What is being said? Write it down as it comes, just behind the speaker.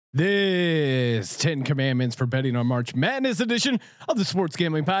This 10 Commandments for Betting on March Madness edition of the Sports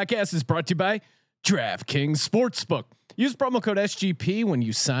Gambling Podcast is brought to you by DraftKings Sportsbook. Use promo code SGP when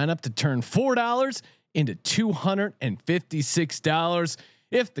you sign up to turn $4 into $256.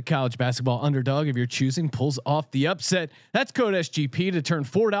 If the college basketball underdog of your choosing pulls off the upset, that's code SGP to turn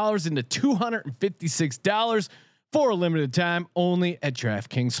 $4 into $256 for a limited time only at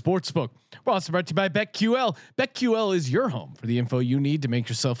DraftKings Sportsbook. We're also brought to you by BetQL. BetQL is your home for the info you need to make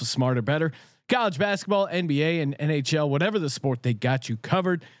yourself a smarter, better. College basketball, NBA, and NHL, whatever the sport, they got you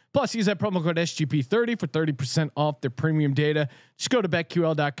covered. Plus, use that promo code SGP30 for 30% off their premium data. Just go to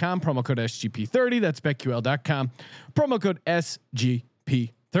BetQL.com, promo code SGP30. That's BetQL.com, promo code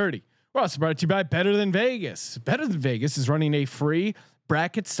SGP30. We're also brought to you by Better Than Vegas. Better Than Vegas is running a free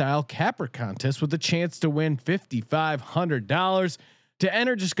bracket style capper contest with a chance to win $5,500. To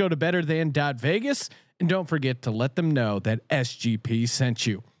enter, just go to betterthan.vegas and don't forget to let them know that SGP sent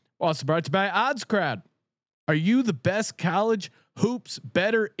you. Also brought to you by Odds Crowd. Are you the best college hoops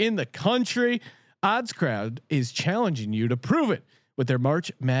better in the country? Odds Crowd is challenging you to prove it with their March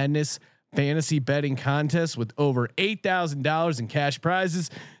Madness fantasy betting contest with over $8,000 in cash prizes.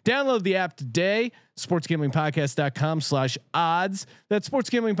 Download the app today. sportsgamblingpodcast.com/odds. That's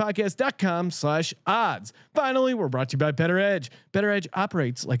sportsgamblingpodcast.com/odds. Finally, we're brought to you by Better Edge. Better Edge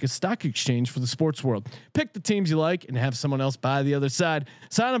operates like a stock exchange for the sports world. Pick the teams you like and have someone else buy the other side.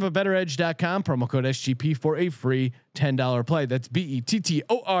 Sign up at betteredge.com, promo code SGP for a free $10 play. That's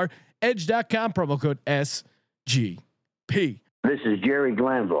BETTOR edge.com, promo code SGP. This is Jerry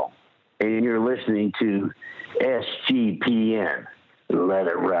Glanville, and you're listening to SGPN. Let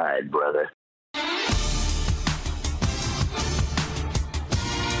it ride, brother.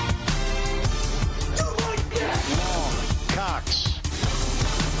 Cox.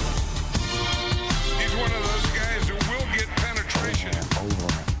 He's one of those guys who will get penetration.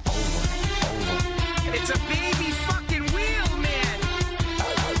 Over. It's a baby fucking wheel, man.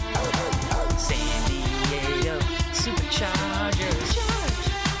 San Diego Superchargers.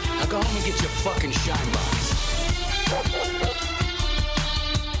 Now go home and get your fucking shine box.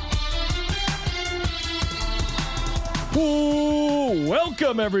 Ooh,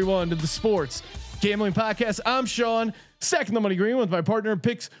 welcome everyone to the Sports Gambling Podcast. I'm Sean, stacking the money green with my partner in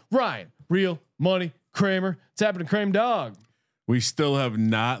picks, Ryan, Real Money Kramer. What's happening, Kramer Dog? We still have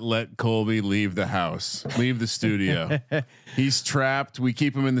not let Colby leave the house, leave the studio. He's trapped. We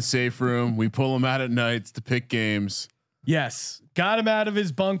keep him in the safe room. We pull him out at nights to pick games. Yes, got him out of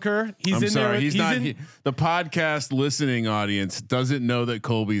his bunker. He's I'm in sorry, there. he's not. The podcast listening audience doesn't know that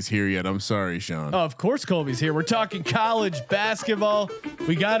Colby's here yet. I'm sorry, Sean. Oh, of course, Colby's here. We're talking college basketball.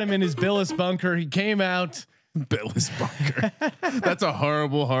 We got him in his Billis bunker. He came out. Billis bunker. That's a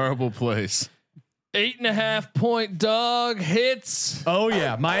horrible, horrible place. 8.5 point dog hits. Oh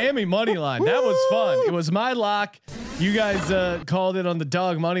yeah, Miami money line. That was fun. It was my lock. You guys called it on the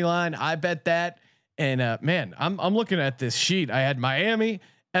dog money line. I bet that. And man, I'm looking at this sheet. I had Miami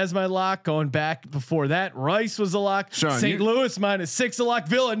as my lock going back before that. Rice was a lock. St. Louis -6 a lock.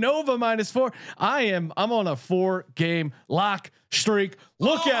 Villanova -4. I'm on a 4-game lock streak.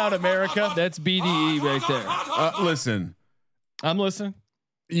 Look out, America. That's BDE right there. Listen, I'm listening.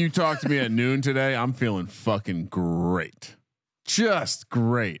 You talked to me at noon today. I'm feeling fucking great, just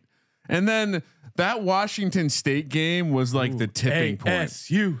great. And then that Washington State game was like the tipping point.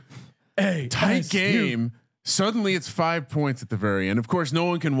 Tight game. Suddenly it's 5 points at the very end. Of course, no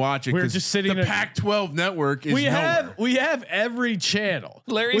one can watch it. We're just sitting. The Pac-12 network is we nowhere. have every channel.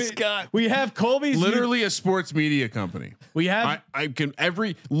 Larry Scott. We have Colby's literally a sports media company. We have.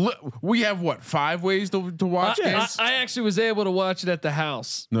 We have what 5 ways to watch games. I actually was able to watch it at the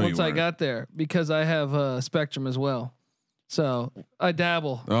house once I got there because I have Spectrum as well. So I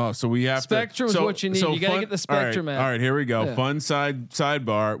dabble. Oh, so we have Spectrum is what you need. You gotta get the Spectrum app. All right, here we go. Yeah. Fun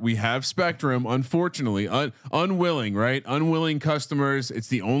sidebar. We have Spectrum. Unfortunately, unwilling, right? Unwilling customers. It's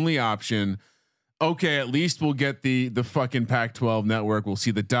the only option. Okay, at least we'll get the fucking Pac-12 network. We'll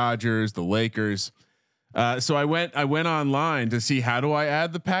see the Dodgers, the Lakers. So I went online to see how do I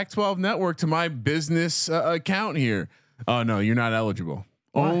add the Pac-12 network to my business account here. Oh no, you're not eligible.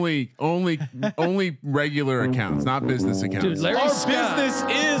 What? Only regular accounts, not business accounts. Dude, Larry Our Scott. business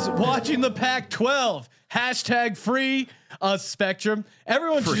is watching the Pac-12. Hashtag free Spectrum.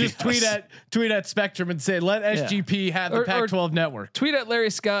 Everyone should just tweet at Spectrum and say, let SGP have the Pac-12 network. Tweet at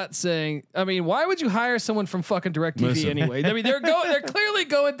Larry Scott saying, I mean, why would you hire someone from fucking DirecTV anyway? I mean, they're clearly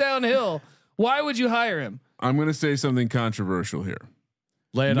going downhill. Why would you hire him? I'm going to say something controversial here.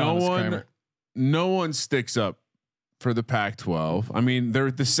 Lay it on us, Kramer. No one sticks up for the Pac-12. I mean, they're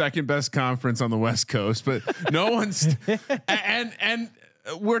the second best conference on the West Coast, but no one's and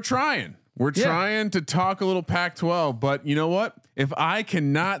we're trying. We're trying to talk a little Pac-12, but you know what? If I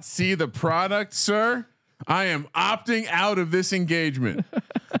cannot see the product, sir, I am opting out of this engagement.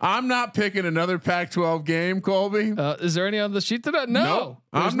 I'm not picking another Pac-12 game, Colby. Is there any on the sheet today? No, nope.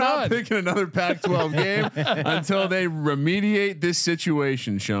 I'm not picking another Pac-12 game until they remediate this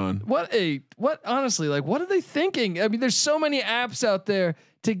situation, Sean. What honestly, like, what are they thinking? I mean, there's so many apps out there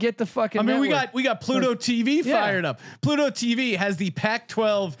to get the fucking. I mean, network. we got Pluto TV fired up. Pluto TV has the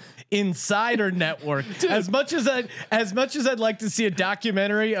Pac-12 Insider Network. As much as I'd like to see a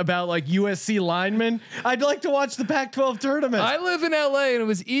documentary about like USC linemen, I'd like to watch the Pac-12 tournament. I live in LA, and it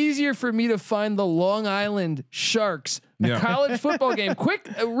was easier for me to find the Long Island Sharks. A college football game. Quick,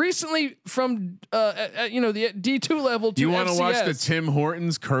 recently from the D2 level to you want to FCS. watch the Tim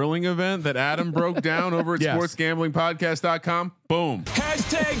Hortons curling event that Adam broke down over at sportsgamblingpodcast.com? Boom.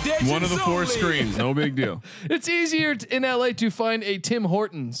 One of the 4 screens. No big deal. It's easier in LA to find a Tim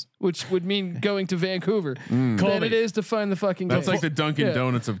Hortons, which would mean going to Vancouver, than it is to find the fucking That's game. like the Dunkin'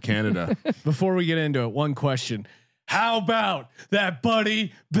 Donuts of Canada. Before we get into it, one question. How about that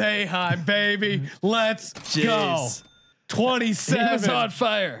Buddy Boeheim, baby? Let's go. 27. He was on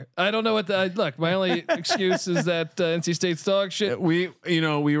fire. I don't know what look. My only excuse is that NC State's dog shit. We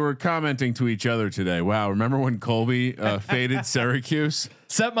were commenting to each other today. Wow, remember when Colby faded Syracuse?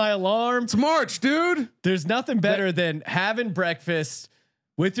 Set my alarm. It's March, dude. There's nothing better than having breakfast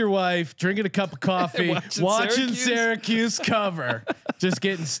with your wife, drinking a cup of coffee, watching Syracuse cover, just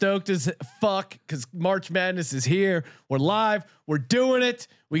getting stoked as fuck because March Madness is here. We're live. We're doing it.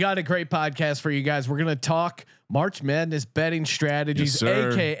 We got a great podcast for you guys. We're gonna talk March Madness betting strategies,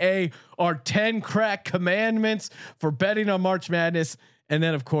 aka our 10 crack commandments for betting on March Madness. And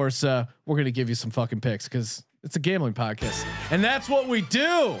then of course, we're going to give you some fucking picks because it's a gambling podcast and that's what we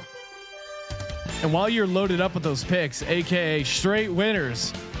do. And while you're loaded up with those picks, aka straight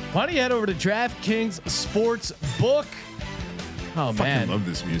winners, why don't you head over to DraftKings Sportsbook? Oh man, I love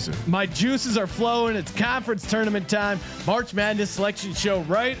this music. My juices are flowing. It's conference tournament time. March Madness selection show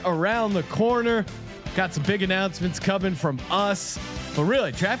right around the corner. Got some big announcements coming from us, but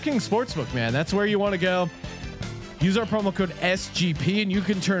really DraftKings Sportsbook, man, that's where you want to go. Use our promo code SGP and you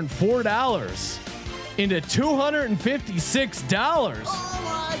can turn $4 into $256. Oh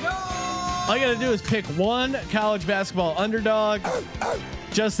my God. All you got to do is pick one college basketball underdog.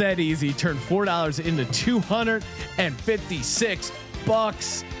 Just that easy. Turn $4 into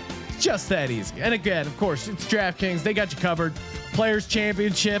 $256. Just that easy. And again, of course, it's DraftKings. They got you covered. Players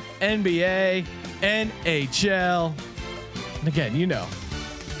Championship, NBA, NHL. And again,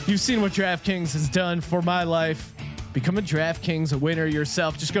 you've seen what DraftKings has done for my life. Become a DraftKings winner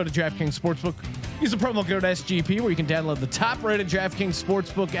yourself. Just go to DraftKings Sportsbook. Use the promo code SGP where you can download the top-rated DraftKings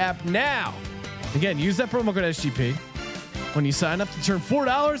Sportsbook app now. Again, use that promo code SGP when you sign up to turn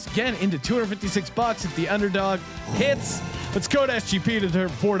 $4 again into $256 if the underdog hits. Let's go to SGP to turn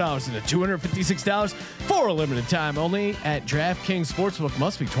 $4 into $256 for a limited time only at DraftKings Sportsbook.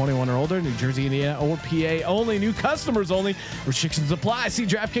 Must be 21 or older. New Jersey, Indiana, or PA only. New customers only. Restrictions apply. See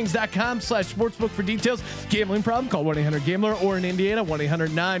DraftKings.com/sportsbook for details. Gambling problem? Call 1-800-GAMBLER or in Indiana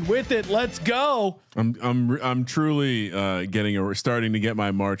 1-800-9-WITH-IT. Let's go. I'm truly starting to get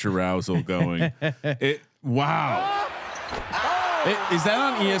my March arousal going. Wow. Is that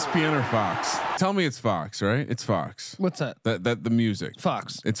on ESPN or Fox? Tell me it's Fox, right? It's Fox. What's that? That the music.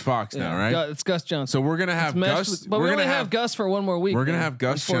 Fox. It's Fox now, right? It's Gus Johnson. So we're gonna have Gus. But we're gonna have Gus for one more week. We're gonna have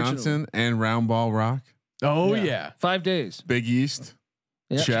Gus Johnson and Round Ball Rock. Oh yeah. 5 days. Big East.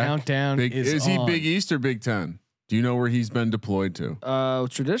 Yeah. Check. Countdown is he Big East or Big Ten? Do you know where he's been deployed to?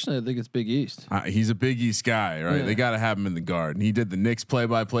 Traditionally, I think it's Big East. He's a Big East guy, right? Yeah. They got to have him in the guard. And he did the Knicks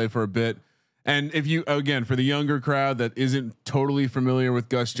play-by-play for a bit. And if you, again, for the younger crowd that isn't totally familiar with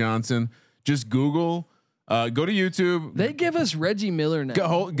Gus Johnson, just Google, go to YouTube. They give us Reggie Miller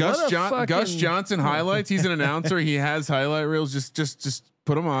now. Gus Johnson highlights. He's an announcer. He has highlight reels. Just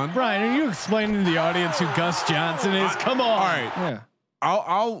put them on. Brian, are you explaining to the audience who Gus Johnson is? Come on. All right. Yeah.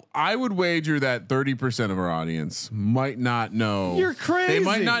 I would wager that 30% of our audience might not know. You're crazy. They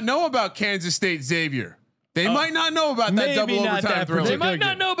might not know about Kansas State Xavier. They might not know about that double overtime thriller. They might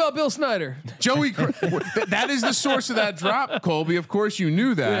not know about Bill Snyder. Joey, that is the source of that drop, Colby. Of course, you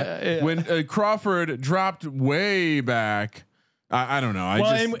knew that when Crawford dropped way back. I don't know.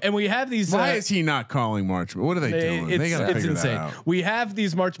 And we have these. Why is he not calling March? What are they doing? They gotta it's figure insane. that out. We have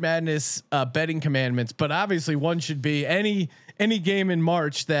these March Madness betting commandments, but obviously one should be any game in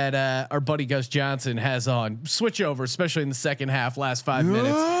March that our buddy Gus Johnson has on. Switch over, especially in the second half, last 5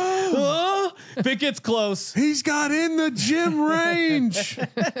 minutes. If it gets close, he's got in the gym range.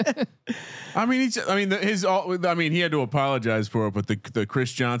 I mean, he had to apologize for it, but the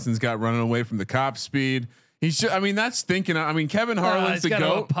Chris Johnson's got running away from the cop speed. I mean, that's thinking. I mean, Kevin Harlan's the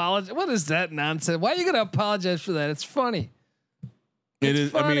GOAT. Apologize. What is that nonsense? Why are you gonna apologize for that? It's funny.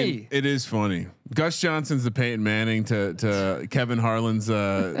 It's funny. I mean, it is funny. Gus Johnson's the Peyton Manning to Kevin Harlan's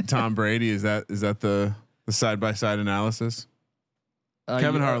Tom Brady. Is that the side by side analysis?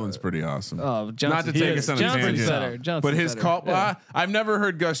 Kevin Harlan's pretty awesome. Oh, Johnson, not to take us on a tangent, but his call. Yeah. I've never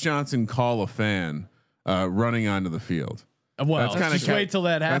heard Gus Johnson call a fan running onto the field. Well, that's kind of wait till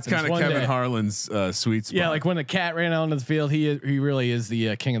that happens. That's kind of Kevin Harlan's sweet spot. Yeah, like when the cat ran out onto the field, he really is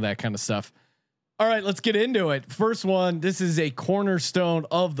the king of that kind of stuff. All right, let's get into it. First one. This is a cornerstone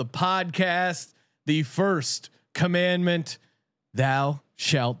of the podcast. The first commandment: Thou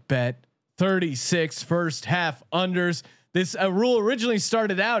shalt bet 36 first half unders. This rule originally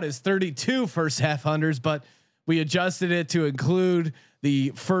started out as 32 first half unders, but we adjusted it to include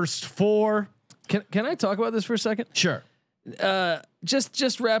the first 4. Can I talk about this for a second? Sure.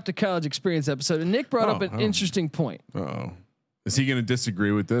 Just wrapped a college experience episode, and Nick brought up an interesting point. Oh, is he going to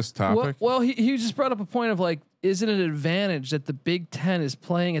disagree with this topic? Well, he just brought up a point of like, is it an advantage that the Big Ten is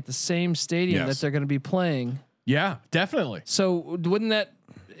playing at the same stadium that they're going to be playing? Yeah, definitely. So wouldn't that?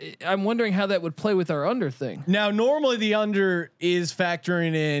 I'm wondering how that would play with our under thing. Now, normally the under is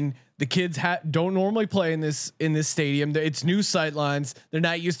factoring in the kids don't normally play in this stadium. It's new sightlines. They're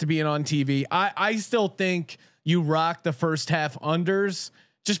not used to being on TV. I still think you rock the first half unders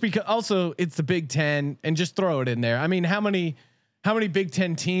just because also it's the Big Ten and just throw it in there. I mean, how many Big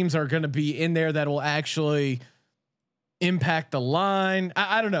Ten teams are going to be in there that will actually impact the line?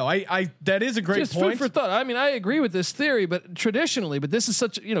 I don't know. I that is a great just point. Food for thought. I mean, I agree with this theory, but traditionally, this is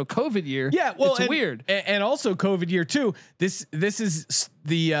such COVID year. Yeah, well, it's weird, and also COVID year too. This is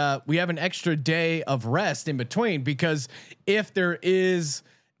the we have an extra day of rest in between because if there is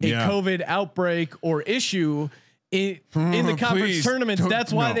a COVID outbreak or issue in the conference tournaments,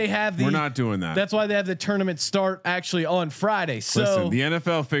 that's why they have the. We're not doing that. That's why they have the tournament start actually on Friday. So listen, the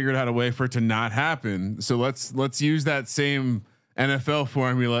NFL figured out a way for it to not happen. So let's use that same NFL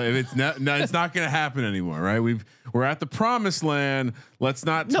formula. If it's not, it's not going to happen anymore, right? We're at the promised land. Let's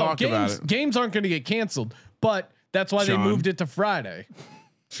not talk about it. Games aren't going to get canceled, but that's why they moved it to Friday.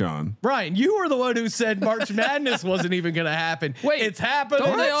 Sean, Brian, you were the one who said March Madness wasn't even going to happen. Wait, it's happening.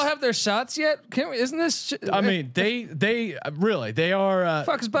 Don't they all have their shots yet? Isn't this? I mean, they really they are.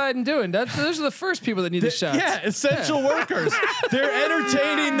 Fuck is Biden doing? Those are the first people that need the shots. Yeah, essential workers. They're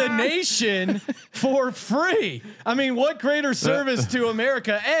entertaining the nation for free. I mean, what greater service to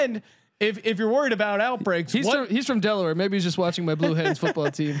America? And if you're worried about outbreaks, he's from Delaware. Maybe he's just watching my Blue Hens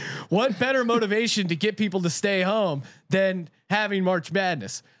football team. What better motivation to get people to stay home than having March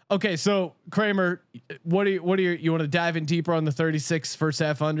Madness? Okay, so Kramer, what do you want to dive in deeper on the 36 first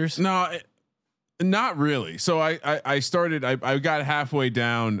half unders? No, not really. So I started. I got halfway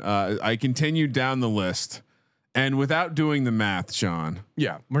down. I continued down the list, and without doing the math, Sean.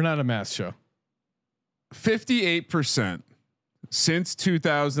 Yeah, we're not a math show. 58%. Since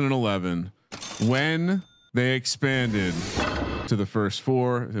 2011, when they expanded to the first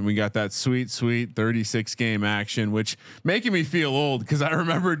 4, and we got that sweet 36 game action, which making me feel old because I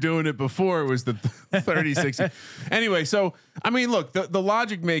remember doing it before it was the 36. Anyway, so I mean, look, the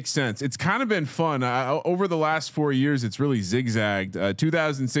logic makes sense. It's kind of been fun over the last 4 years. It's really zigzagged.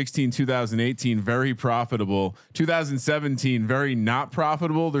 2016, 2018, very profitable. 2017, very not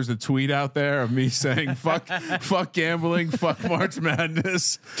profitable. There's a tweet out there of me saying fuck gambling, fuck March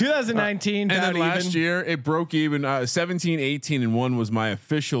Madness. 2019, and then last year it broke even. 17, 18, and 1 was my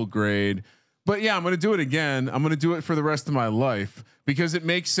official grade. But yeah, I'm going to do it again. I'm going to do it for the rest of my life because it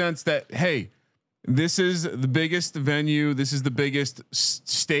makes sense that, hey, this is the biggest venue. This is the biggest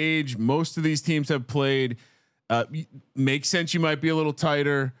stage. Most of these teams have played. Makes sense. You might be a little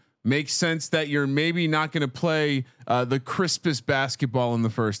tighter. Makes sense that you're maybe not going to play the crispest basketball in the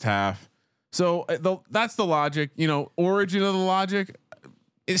first half. So that's the logic, origin of the logic.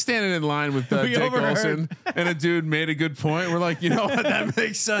 It's standing in line with Dick Olson, and a dude made a good point. We're like, what, that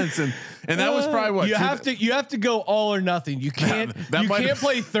makes sense, and that was probably what you have to go all or nothing. You can't can't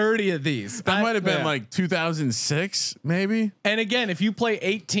play 30 of these. That might have been like 2006, maybe. And again, if you play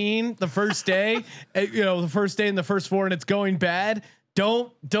 18 the first day, the first day in the first 4, and it's going bad.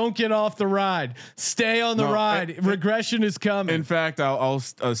 Don't get off the ride. Stay on the ride. Regression is coming. In fact, I'll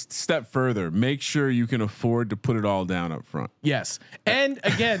step further. Make sure you can afford to put it all down up front. Yes, and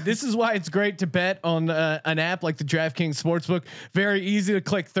again, this is why it's great to bet on an app like the DraftKings Sportsbook. Very easy to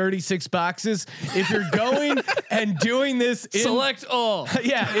click 36 boxes. If you're going and doing this, select all.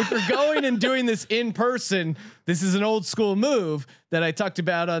 Yeah, if you're going and doing this in person, this is an old school move that I talked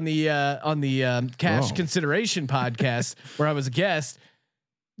about on the cash consideration podcast where I was a guest.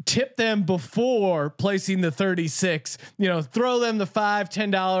 Tip them before placing the 36, throw them the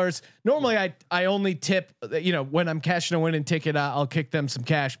 $5-10. Normally I only tip, when I'm cashing a winning ticket, I'll kick them some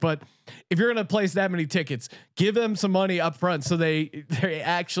cash. But if you're going to place that many tickets, give them some money up front so they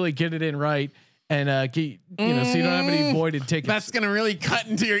actually get it in right. And so you don't have any voided tickets. That's gonna really cut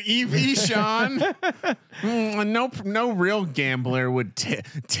into your EV, Sean. No real gambler would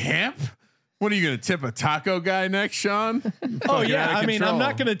tip. What are you gonna tip a taco guy next, Sean? Oh yeah, I mean I'm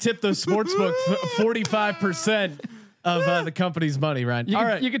not gonna tip the sportsbook 45% of the company's money, Ryan. All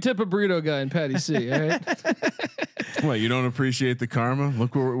right, you can tip a burrito guy in Patty C. All right. What, you don't appreciate the karma?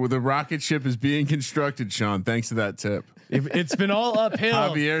 Look where the rocket ship is being constructed, Sean. Thanks to that tip. It's been all uphill.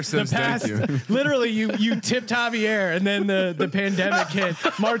 Javier says thank you. Literally, you tipped Javier, and then the pandemic hit.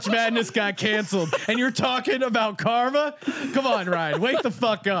 March Madness got canceled, and you're talking about karma. Come on, Ryan, wake the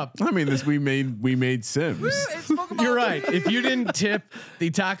fuck up. I mean, we made Sims. You're right. If you didn't tip the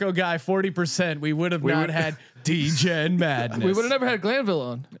taco guy 40%, we would have not had DGen Madness. We would have never had Glanville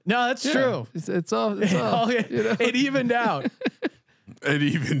on. No, that's true. It's all. It evened out. It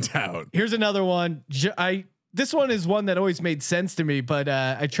evened out. Here's another one. This one is one that always made sense to me, but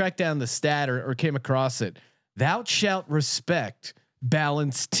I tracked down the stat or came across it. Thou shalt respect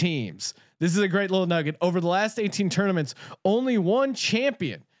balanced teams. This is a great little nugget. Over the last 18 tournaments, only one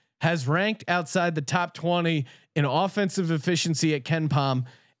champion has ranked outside the top 20 in offensive efficiency at KenPom,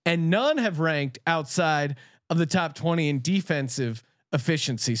 and none have ranked outside of the top 20 in defensive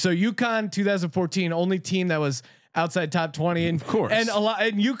efficiency. So UConn 2014, only team that was outside top 20, and of course, and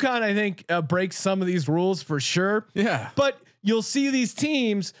UConn I think breaks some of these rules for sure. Yeah, but you'll see these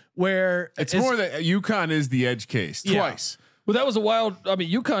teams where it's more that UConn is the edge case twice. Well, that was a wild. I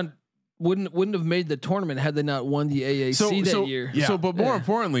mean, UConn wouldn't have made the tournament had they not won the AAC that year. Yeah. So, but more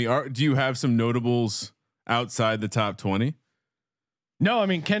importantly, do you have some notables outside the top 20? No, I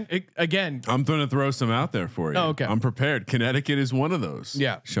mean, again, I'm going to throw some out there for you. Oh, okay. I'm prepared. Connecticut is one of those.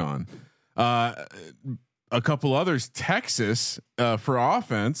 Yeah, Sean. A couple others, Texas for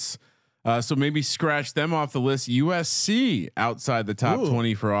offense. So maybe scratch them off the list. USC outside the top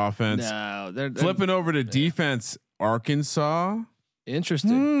 20 for offense. No, they're flipping over to defense. Arkansas.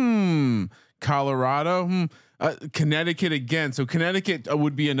 Interesting. Colorado. Connecticut again. So Connecticut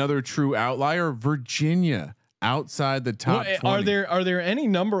would be another true outlier. Virginia outside the top 20. Are there any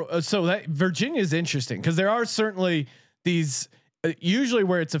number? So that Virginia is interesting because there are certainly these. Usually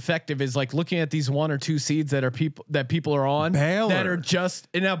where it's effective is like looking at these 1 or 2 seeds that people are on Baylor. that are just,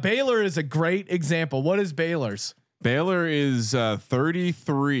 and now Baylor is a great example. What is Baylor's? Baylor is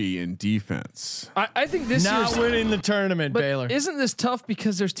 33 in defense. I think this not winning the tournament. Baylor, isn't this tough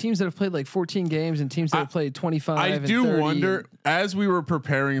because there's teams that have played like 14 games and teams that have played 25. I and do 30 wonder. As we were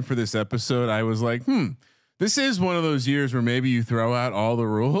preparing for this episode, I was like, this is one of those years where maybe you throw out all the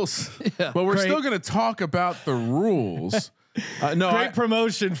rules, but we're still going to talk about the rules. Great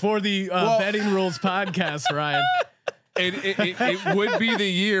promotion for the betting rules podcast, Ryan. It would be the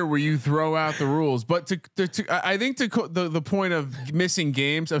year where you throw out the rules, but I think the point of missing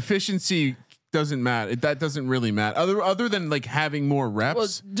games, efficiency doesn't matter. That doesn't really matter other than like having more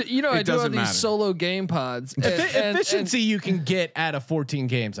reps. Well, I do have these solo game pods. Efficiency you can get out of 14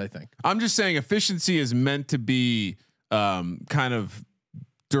 games. I think. I'm just saying efficiency is meant to be kind of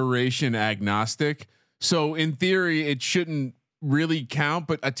duration agnostic. So in theory, it shouldn't really count.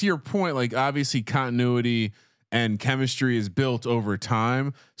 But to your point, like obviously continuity and chemistry is built over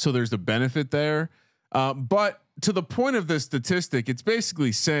time, so there's a benefit there. But to the point of the statistic, it's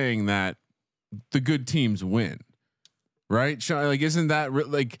basically saying that the good teams win, right? Like, isn't that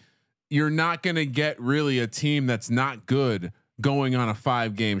like you're not going to get really a team that's not good going on a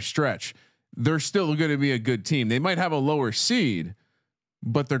 5-game stretch? They're still going to be a good team. They might have a lower seed,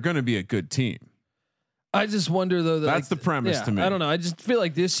 but they're going to be a good team. I just wonder though. That's the premise to me. I don't know. I just feel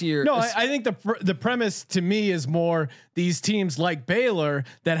like this year. No, I think the premise to me is more these teams like Baylor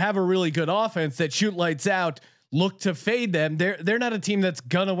that have a really good offense that shoot lights out, look to fade them. They're not a team that's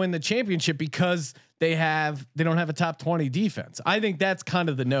gonna win the championship because they don't have a top 20 defense. I think that's kind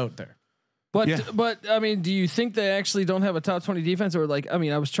of the note there. But I mean, do you think they actually don't have a top 20 defense, or like? I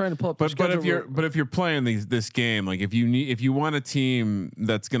mean, I was trying to pull up. But if you're playing this game, like if you want a team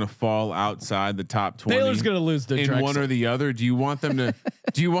that's going to fall outside the top 20, Baylor's going to lose in Drexel. One or the other. Do you want them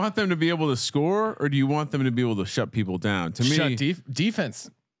to be able to score, or do you want them to be able to shut people down? To me,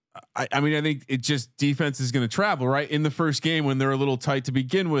 defense. I mean, I think it just defense is going to travel right in the first game when they're a little tight to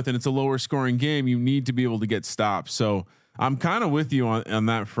begin with, and it's a lower scoring game. You need to be able to get stops. So I'm kind of with you on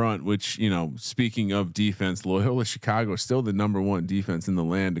that front, which, speaking of defense, Loyola Chicago is still the #1 defense in the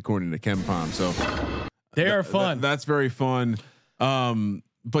land, according to KenPom. So they are fun. That's very fun.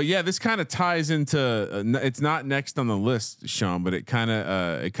 But yeah, this kind of ties into, it's not next on the list, Sean, but it kind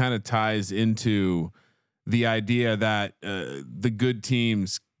of ties into the idea that the good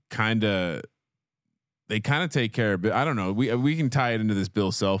teams they take care of it. I don't know. We can tie it into this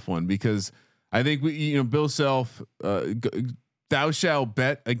Bill Self one, because I think Bill Self, thou shalt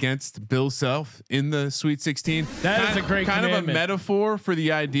bet against Bill Self in the Sweet 16. That is a great kind of a metaphor for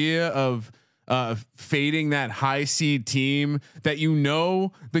the idea of fading that high seed team that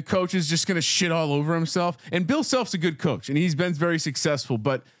the coach is just going to shit all over himself. And Bill Self's a good coach and he's been very successful,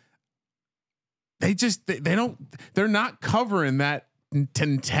 but they're not covering that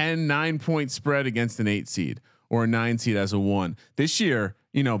 9-point spread against an 8 seed or a 9 seed as a 1 this year.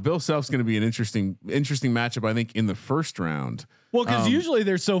 Bill Self's going to be an interesting matchup, I think, in the first round. Well, because usually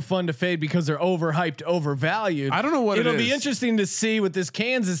they're so fun to fade because they're overhyped, overvalued. I don't know what it'll be interesting to see with this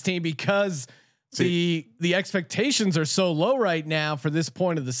Kansas team, because the expectations are so low right now for this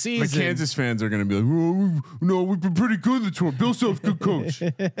point of the season. The Kansas fans are going to be like, no, we've been pretty good this tour. Bill Self's good coach.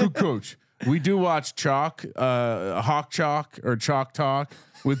 Good coach. We do watch Hawk Chalk or Chalk Talk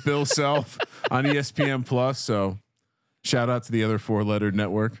with Bill Self on ESPN Plus. So shout out to the other 4-lettered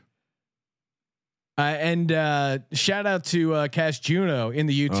network. And shout out to Cash Juno in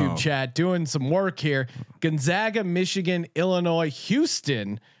the YouTube chat doing some work here. Gonzaga, Michigan, Illinois,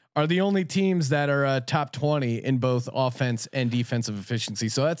 Houston are the only teams that are top 20 in both offense and defensive efficiency.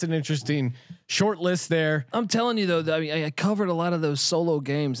 So that's an interesting short list there. I'm telling you though, I covered a lot of those solo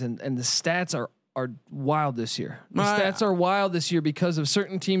games, and the stats are wild this year. The stats are wild this year because of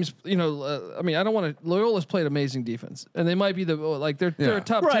certain teams. I don't want to. Loyola's played amazing defense, and they might be they're a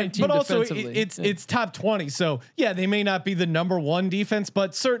top 10 team, but also defensively. It's top 20. So yeah, they may not be the #1 defense,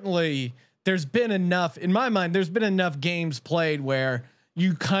 but certainly there's been enough, in my mind, there's been enough games played where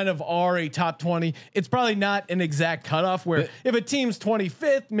you kind of are a top 20. It's probably not an exact cutoff where if a team's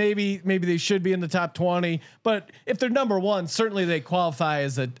 25th, maybe they should be in the top 20. But if they're #1, certainly they qualify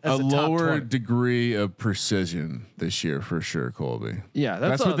as a lower top degree of precision this year for sure, Colby. Yeah,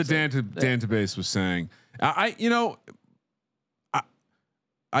 that's what the database was saying. I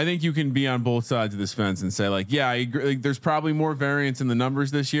think you can be on both sides of this fence and say I agree. Like, there's probably more variance in the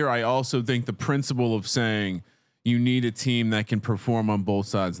numbers this year. I also think the principle of saying you need a team that can perform on both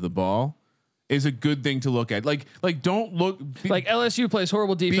sides of the ball is a good thing to look at. Don't look like LSU plays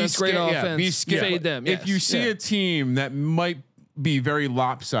horrible defense, great offense. Fade them. If you see a team that might be very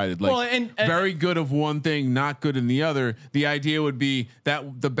lopsided, very good of one thing, not good in the other, the idea would be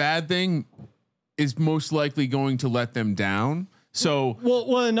that the bad thing is most likely going to let them down. So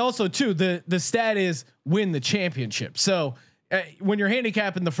and also too, the stat is win the championship. So when you're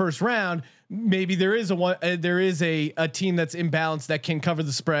handicapping the first round, maybe there is a team that's imbalanced that can cover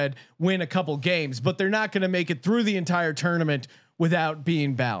the spread, win a couple games, but they're not going to make it through the entire tournament without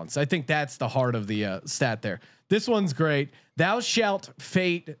being balanced. I think that's the heart of the stat there. This one's great. Thou shalt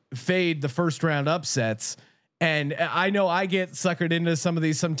fade the first round upsets. And I know I get suckered into some of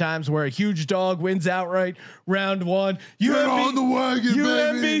these sometimes where a huge dog wins outright round 1. Get on the wagon,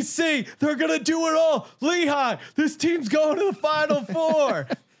 UMBC, they're going to do it all. Lehigh, this team's going to the Final Four.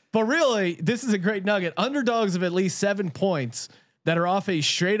 But really, this is a great nugget. Underdogs of at least 7 points that are off a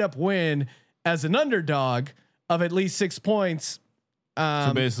straight up win as an underdog of at least 6 points.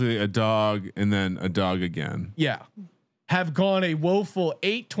 So basically a dog and then a dog again. Yeah. Have gone a woeful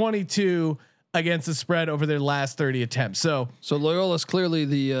 8-22 against the spread over their last 30 attempts. So Loyola's clearly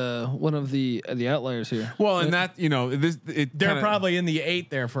the one of the outliers here. Well, and that they're probably in the 8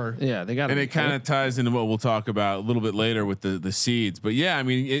 there for they got, and it kind of ties into what we'll talk about a little bit later with the seeds. But yeah, I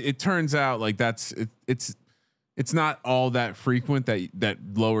mean, it turns out like it's not all that frequent that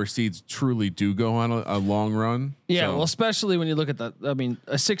lower seeds truly do go on a long run. Yeah, well, especially when you look at that. I mean,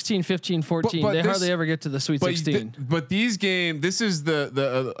 a 16, 15, 14, they hardly ever get to the Sweet 16. But these games, this is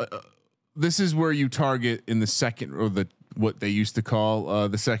this is where you target in the second, or what they used to call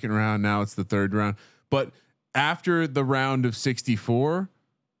the second round. Now it's the third round. But after the round of 64,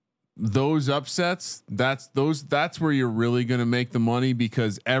 those upsets, that's where you're really going to make the money,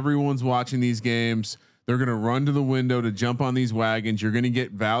 because everyone's watching these games. They're going to run to the window to jump on these wagons. You're going to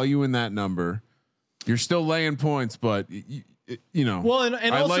get value in that number. You're still laying points, but well,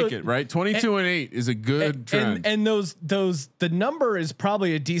 and I also, like it, right? 22-8 is a good trend. And those the number is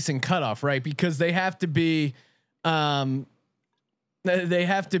probably a decent cutoff, right? Because they have to be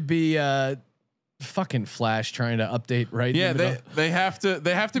fucking Flash trying to update right. Yeah, in the middle. they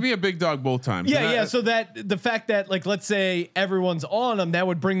have to be a big dog both times. Yeah. So that the fact that like, let's say everyone's on them, that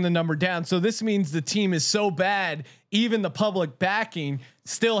would bring the number down. So this means the team is so bad, even the public backing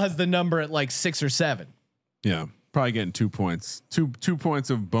still has the number at like 6 or 7. Yeah. Probably getting 2 points, two points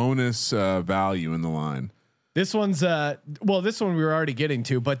of bonus value in the line. This one's this one we were already getting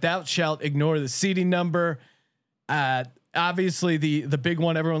to, but thou shalt ignore the seeding number. Obviously the big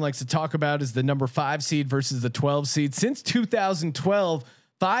one everyone likes to talk about is the number 5 seed versus the 12 seed. Since 2012,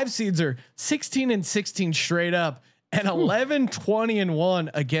 5 seeds are 16-16 straight up and 11-20-1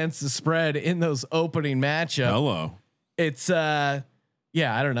 against the spread in those opening matchups. Hello. It's I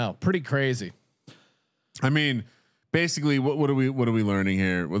don't know, pretty crazy. I mean, basically, what are we learning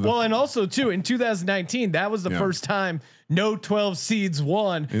here? Well, and also too in 2019, that was the first time no 12 seeds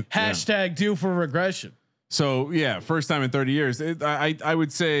won. Hashtag due for regression. So yeah, first time in 30 years. I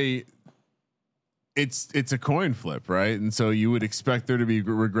would say it's a coin flip, right? And so you would expect there to be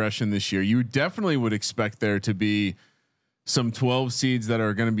regression this year. You definitely would expect there to be some 12 seeds that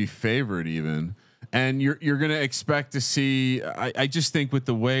are going to be favored even. And you're going to expect to see, I just think with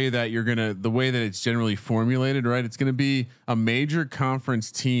the way that it's generally formulated, right? It's going to be a major conference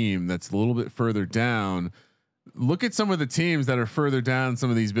team that's a little bit further down. Look at some of the teams that are further down. Some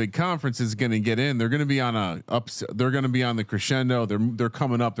of these big conferences going to get in. They're going to be on they're going to be on the crescendo. They're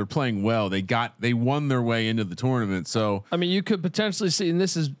coming up. They're playing well. They won their way into the tournament. So I mean, you could potentially see, and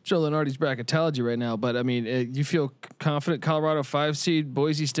this is Joe Lenardi's bracketology right now, but I mean, you feel confident Colorado 5 seed,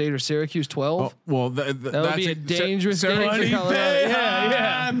 Boise State or Syracuse 12? Oh, well, that would be a dangerous game for Colorado.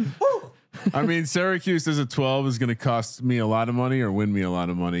 Yeah. I mean, Syracuse as a 12 is going to cost me a lot of money or win me a lot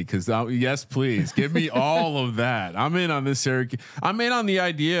of money. Cause yes, please give me all of that. I'm in on this Syracuse. I'm in on the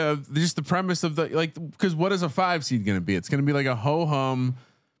idea of just the premise of cause what is a 5 seed going to be? It's going to be like a ho hum,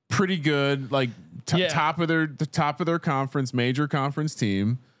 pretty good, like top of their conference, major conference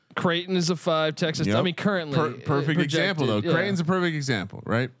team. Creighton is a 5. Texas. Yep. I mean, currently perfect example though. Yeah. Creighton's a perfect example,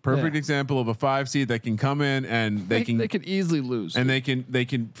 right? Perfect example of a 5 seed that can come in and they could easily lose, and they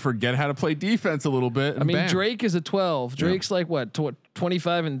can forget how to play defense a little bit. I mean, bam. Drake is a 12. Drake's like what 25-3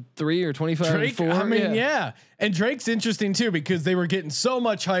 or 25-4. I mean, yeah. And Drake's interesting too because they were getting so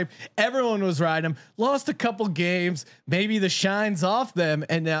much hype. Everyone was riding him. Lost a couple games. Maybe the shine's off them,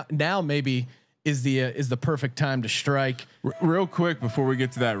 and now maybe is the perfect time to strike. Real quick before we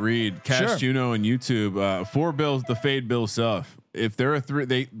get to that read, Cash Juno and YouTube, 4 Bills, the fade Bill Self. If they're a 3,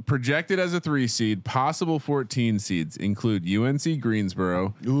 they projected as a 3 seed. Possible 14 seeds include UNC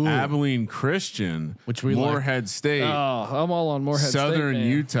Greensboro, Abilene Christian, which we Morehead State. Oh, I'm all on Morehead Southern State,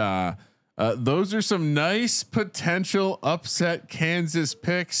 Utah. Those are some nice potential upset Kansas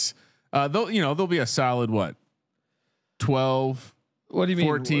picks. They'll be a solid 12. What do you mean?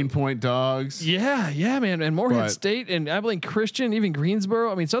 14-point dogs. Yeah, man. And Morehead State and Abilene Christian, even Greensboro.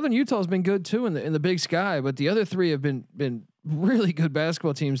 I mean, Southern Utah has been good too in the Big Sky, but the other 3 have been really good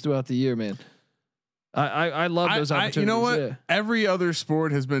basketball teams throughout the year, man. I love those opportunities. You know what? Yeah. Every other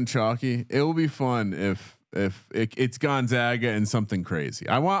sport has been chalky. It will be fun if it's Gonzaga and something crazy.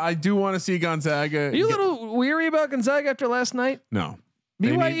 I do want to see Gonzaga. Are you a little weary about Gonzaga after last night? No.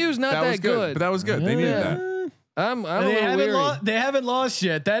 BYU's not that good. But that was good. They needed that. They haven't lost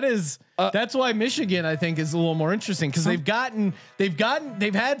yet. That's why Michigan I think is a little more interesting because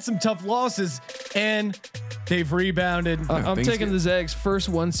they've had some tough losses and they've rebounded. I'm taking the Zags first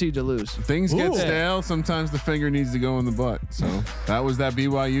 1 seed to lose. Things get stale. Sometimes the finger needs to go in the butt. So that was that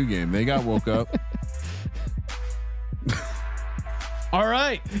BYU game. They got woke up. All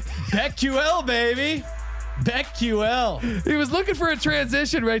right, BetQL baby. BetQL. He was looking for a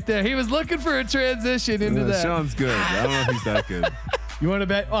transition right there. He was looking for a transition into that. Sean's good. I don't know if he's that good. You want to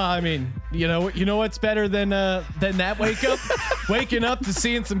bet? Well, I mean, you know what's better than that waking up to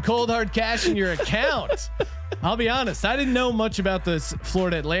seeing some cold hard cash in your account. I'll be honest. I didn't know much about this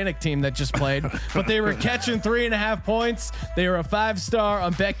Florida Atlantic team that just played, but they were catching 3.5 points. They were a 5-star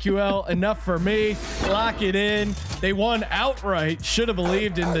on BetQL. Enough for me. Lock it in. They won outright. Should have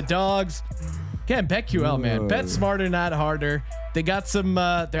believed in the dogs. Again, BetQL, man. Bet smarter, not harder. They got some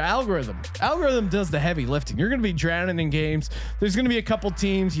their algorithm. Algorithm does the heavy lifting. You're going to be drowning in games. There's going to be a couple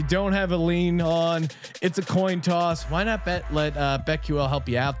teams you don't have a lean on. It's a coin toss. Why not let BetQL help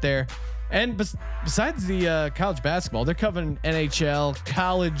you out there? And besides the college basketball, they're covering NHL,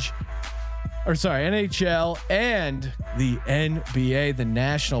 NHL and the NBA, the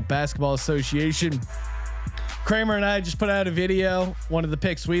National Basketball Association. Kramer and I just put out a video. One of the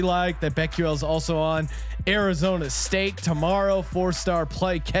picks we like that BetQL is also on. Arizona State tomorrow, 4-star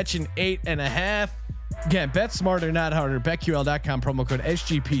play catching 8.5. Again, bet smarter, not harder. BetQL.com, promo code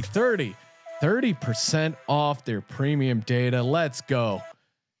SGP30 30% off their premium data. Let's go.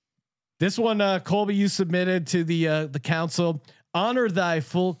 This one, Colby, you submitted to the council. Honor thy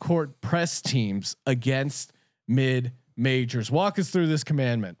full court press teams against mid majors. Walk us through this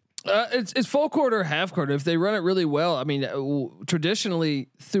commandment. It's full court or half court. If they run it really well, I mean, traditionally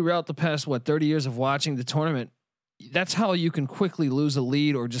throughout the past 30 years of watching the tournament, that's how you can quickly lose a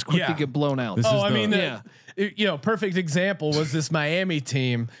lead or just quickly get blown out. Perfect example was this Miami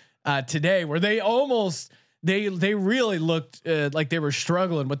team today, where they almost they really looked like they were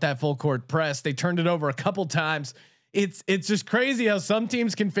struggling with that full court press. They turned it over a couple times. It's just crazy how some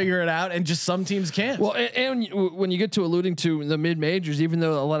teams can figure it out and just some teams can't. Well, and when you get to alluding to the mid majors, even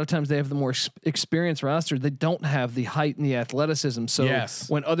though a lot of times they have the more experienced roster, they don't have the height and the athleticism. So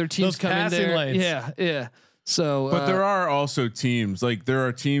when other teams come in there, lanes. So, but there are also teams, like there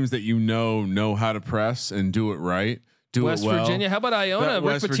are teams that know how to press and do it right. West Virginia. How about Iona?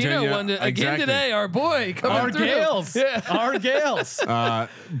 Rick Pitino won again today. Our boy, our Gales, our Gales.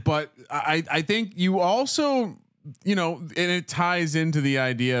 But I think you also, and it ties into the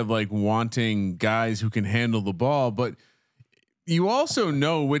idea of like wanting guys who can handle the ball, but you also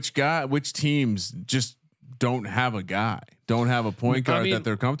know which teams just don't have a point guard that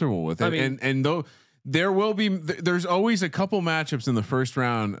they're comfortable with. And though there's always a couple matchups in the first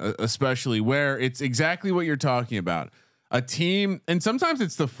round, especially where it's exactly what you're talking about. A team, and sometimes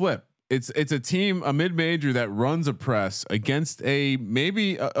it's the flip. It's a team, a mid-major that runs a press against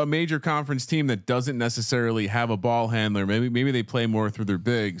maybe a major conference team that doesn't necessarily have a ball handler. Maybe they play more through their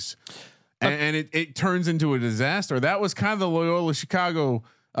bigs, and it turns into a disaster. That was kind of the Loyola Chicago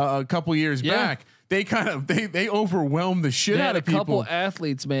a couple years back. They they overwhelmed the shit out of people. A couple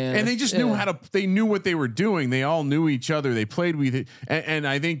athletes, man, and they just knew how to. They knew what they were doing. They all knew each other. They played with it, and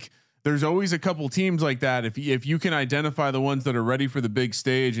I think there's always a couple teams like that. If you can identify the ones that are ready for the big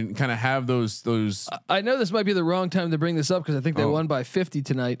stage and kind of have those. I know this might be the wrong time to bring this up because I think they won by 50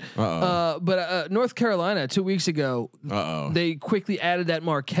 tonight. But North Carolina 2 weeks ago, they quickly added that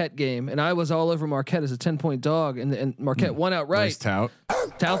Marquette game, and I was all over Marquette as a 10-point dog, and Marquette won outright. Nice tout.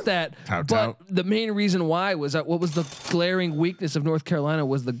 Tout that. But the main reason why was that what was the glaring weakness of North Carolina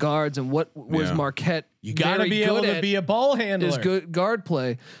was the guards, and what was Marquette. You got to be able to be a ball handler. Is good guard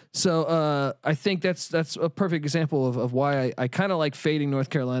play. So I think that's a perfect example of why I kind of like fading North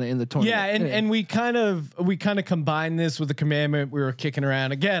Carolina in the tournament. Yeah, and we kind of combine this with the commandment we were kicking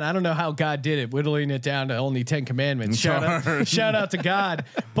around. Again, I don't know how God did it, whittling it down to only 10 commandments. Shout out to God.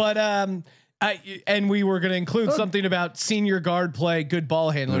 But and we were going to include something about senior guard play, good ball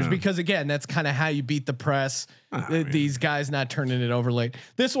handlers, because again, that's kind of how you beat the press. These guys not turning it over late.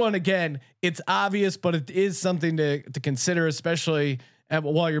 This one, again, it's obvious, but it is something to consider, especially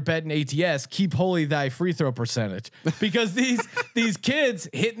while you're betting ATS. Keep holy thy free throw percentage, because these kids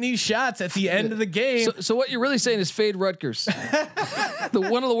hitting these shots at the end of the game. So what you're really saying is fade Rutgers,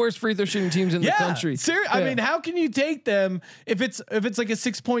 one of the worst free throw shooting teams in the country. I mean, how can you take them if it's like a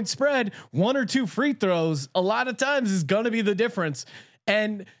 6-point spread? 1 or 2 free throws a lot of times is going to be the difference.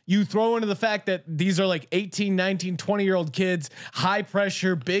 And you throw into the fact that these are like 18, 19, 20-year-old kids, high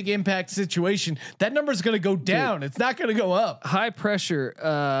pressure, big impact situation. That number is going to go down. It's not going to go up. High pressure.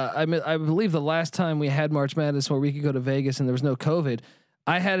 I believe the last time we had March Madness where we could go to Vegas and there was no COVID,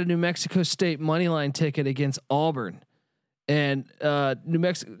 I had a New Mexico State money line ticket against Auburn. And New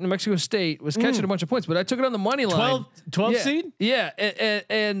Mexico State was catching a bunch of points, but I took it on the money line. 12 seed? Yeah.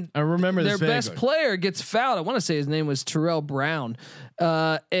 And I remember their best player gets fouled. I want to say his name was Terrell Brown.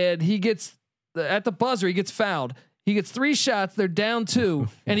 And he gets at the buzzer, he gets fouled. He gets 3 shots. They're down 2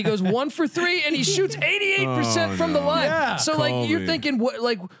 and he goes 1 for 3 and he shoots 88% from the line. Yeah, so like you're thinking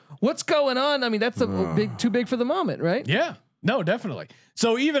what's going on? I mean, that's too big for the moment, right? Yeah. No, definitely.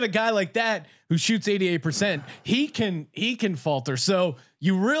 So even a guy like that who shoots 88%, he can falter. So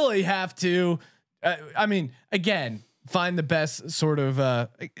you really have to, again, find the best sort of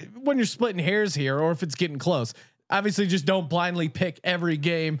when you're splitting hairs here, or if it's getting close. Obviously, just don't blindly pick every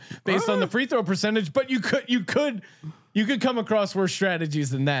game based on the free throw percentage. But you could come across worse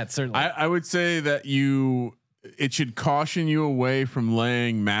strategies than that. Certainly, I would say that it should caution you away from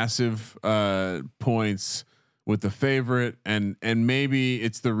laying massive points with the favorite, and maybe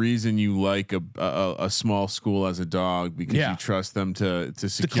it's the reason you like a small school as a dog, because you trust them to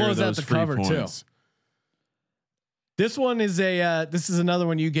secure those free cover points. Too. This one is this is another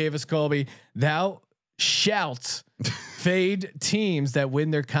one you gave us, Colby. Thou shalt fade teams that win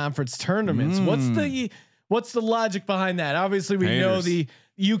their conference tournaments. What's the logic behind that? Obviously, we know the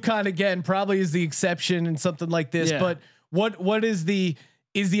UConn again probably is the exception in something like this, but what is the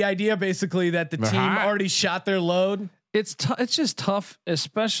idea basically that the team already shot their load? It's just tough,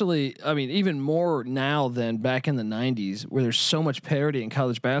 especially. I mean, even more now than back in the '90s, where there's so much parity in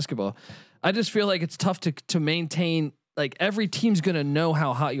college basketball. I just feel like it's tough to maintain. Like every team's gonna know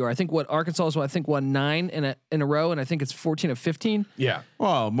how hot you are. I think Arkansas is won 9 in a row, and I think it's 14 of 15. Yeah.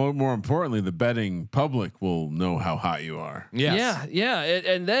 Well, more importantly, the betting public will know how hot you are. Yes. Yeah.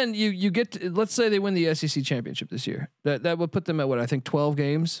 And then you get to, let's say they win the SEC championship this year. That would put them at what I think 12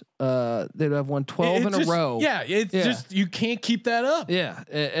 games. They'd have won 12 in a row. Yeah, it's just you can't keep that up. Yeah,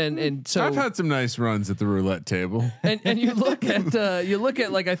 and so I've had some nice runs at the roulette table. and you look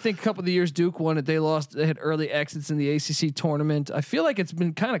at like I think a couple of the years Duke won it. They had early exits in the ACC tournament. I feel like it's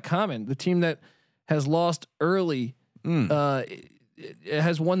been kind of common. The team that has lost early it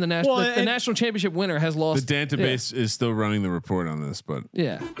has won the national. The national championship winner has lost. The database is still running the report on this, but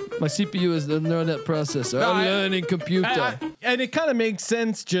yeah, my CPU is the neural net processor. Learning computer, and it kind of makes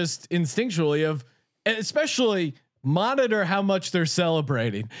sense just instinctually and especially monitor how much they're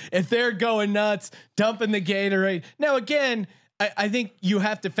celebrating. If they're going nuts, dumping the Gatorade. Now again, I think you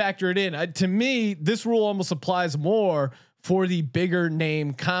have to factor it in. To me, this rule almost applies more for the bigger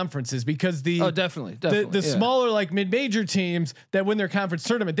name conferences because definitely the smaller like mid-major teams that win their conference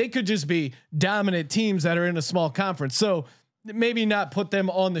tournament, they could just be dominant teams that are in a small conference. So maybe not put them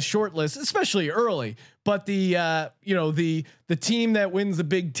on the short list, especially early, but the team that wins the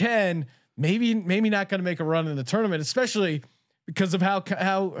Big Ten, maybe not going to make a run in the tournament, especially because of how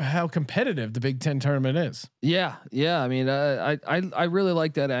competitive the Big Ten tournament is. Yeah. I mean, I really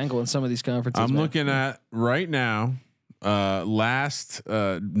like that angle in some of these conferences. I'm looking at right now, last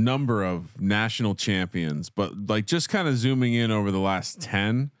number of national champions, but like just kind of zooming in over the last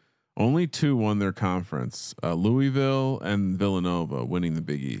 10, only 2 won their conference. Louisville and Villanova winning the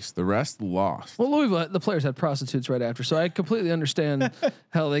Big East. The rest lost. Well, Louisville, the players had prostitutes right after, so I completely understand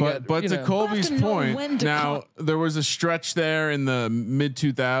how they got. But to Colby's point, now there was a stretch there in the mid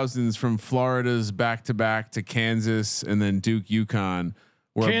 2000s from Florida's back-to-back to Kansas and then Duke, UConn,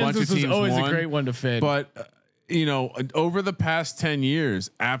 where Kansas a bunch of teams was always won, a great one to fit. but. Over the past 10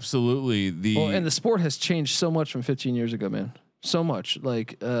 years, absolutely and the sport has changed so much from 15 years ago, man. So much,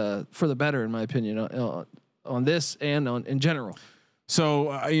 like for the better, in my opinion, on this and in general. So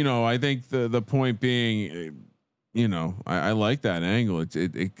I think the point being, I like that angle.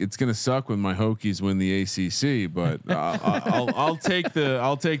 It's gonna suck when my Hokies win the ACC, but I'll take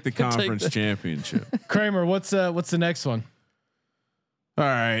the conference championship. Kramer, what's the next one? All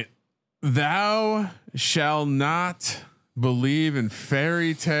right. Thou shall not believe in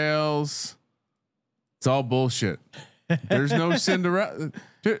fairy tales. It's all bullshit. There's no Cinderella.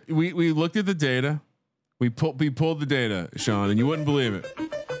 We looked at the data. We pulled the data, Sean, and you wouldn't believe it.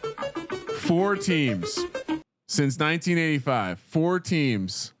 4 teams since 1985. 4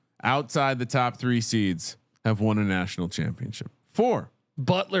 teams outside the top 3 seeds have won a national championship. 4.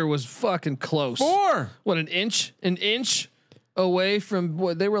 Butler was fucking close. 4. What, an inch away from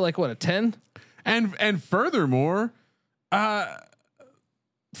what they were like? What, a 10? And furthermore,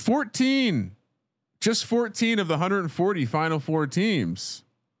 14. Just 14 of the 140 Final Four teams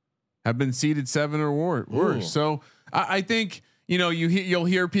have been seeded 7 or worse. So I think you'll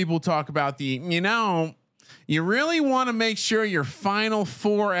hear people talk about you really want to make sure your Final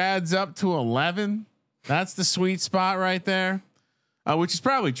Four adds up to 11. That's the sweet spot right there, which is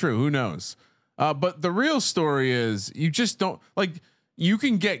probably true. Who knows? But the real story is you just don't like. You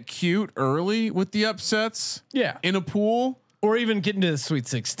can get cute early with the upsets, in a pool. Or even getting to the Sweet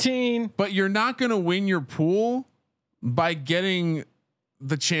 16, but you're not going to win your pool by getting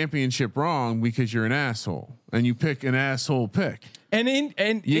the championship wrong because you're an asshole and you pick an asshole pick. And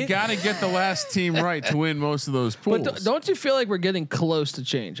you got to get the last team right to win most of those pools. But don't you feel like we're getting close to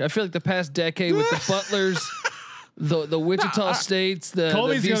change? I feel like the past decade with the Butlers, the Wichita States,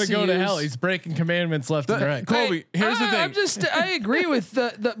 Colby's going to go to hell. He's breaking commandments left and right. Colby, here's the thing. I agree with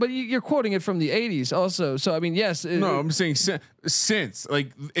but you're quoting it from the 80s also. So I mean, yes. I'm saying since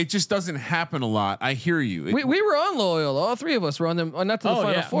like it just doesn't happen a lot. I hear you. We were on Loyola. All 3 of us were on them. Not to the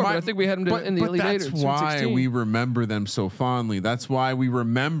Final Four, but I think we had them in the Elite Eight. That's why we remember them so fondly. That's why we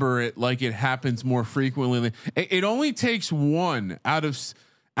remember it like it happens more frequently. It only takes one out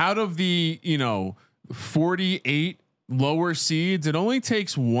of the 48 lower seeds. It only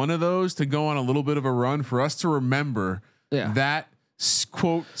takes one of those to go on a little bit of a run for us to remember that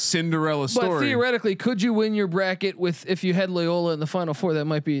quote Cinderella story. But theoretically, could you win your bracket if you had Loyola in the Final Four? That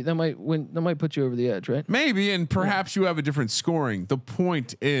might put you over the edge, right? Maybe, and perhaps you have a different scoring. The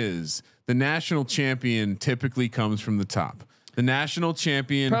point is the national champion typically comes from the top. The national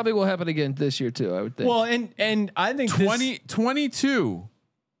champion probably will happen again this year too, I would think. Well, and I think 22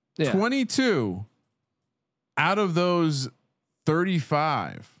 out of those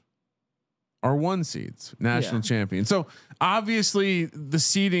 35 are 1 seeds, national champions. So obviously the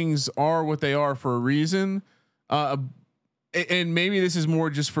seedings are what they are for a reason. And maybe this is more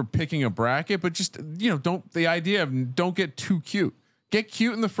just for picking a bracket, but just, don't get too cute. Get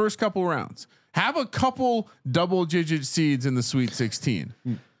cute in the first couple rounds. Have a couple double-digit seeds in the Sweet 16.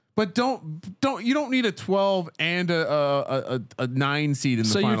 But you don't need a 12 and a 9 seed in the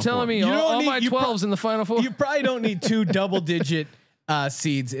final four. So you're telling me all my 12s in the final four? You probably don't need 2 double-digit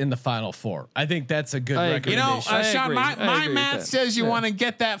seeds in the final four. I think that's a good recommendation. Sean, my math says you want to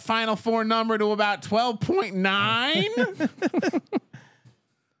get that final four number to about 12.9.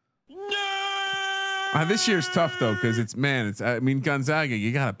 This year's tough though, because Gonzaga,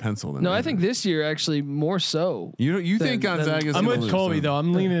 you got to pencil them. No, I think this year actually more so. You think Gonzaga's? I'm with Colby though.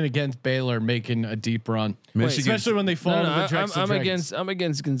 I'm leaning against Baylor making a deep run, especially when they fall to the Drexel Dragons. I'm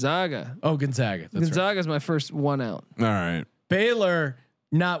against Gonzaga. Oh, Gonzaga. Gonzaga's my first one out. All right. Baylor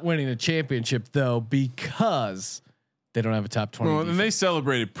not winning a championship though because they don't have a top 20. Well, and they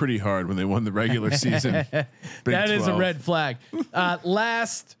celebrated pretty hard when they won the regular season. That is a red flag.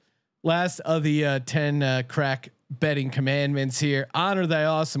 Last of the 10 crack betting commandments here. Honor thy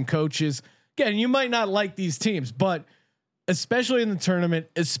awesome coaches. Again, you might not like these teams, but especially in the tournament,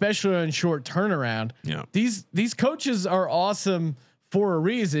 especially on short turnaround, these coaches are awesome for a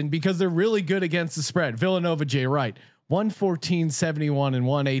reason because they're really good against the spread. Villanova, Jay Wright, 114-71 and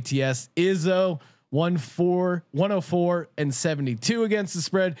 1 ATS. Izzo 104-72 against the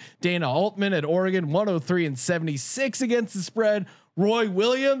spread. Dana Altman at Oregon 103-76 against the spread. Roy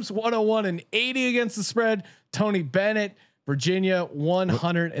Williams 101-80 against the spread. Tony Bennett, Virginia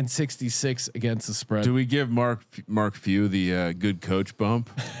 166 against the spread. Do we give Mark Few the good coach bump?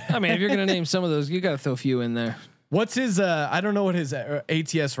 I mean, if you're going to name some of those, you got to throw Few in there. What's his? I don't know what his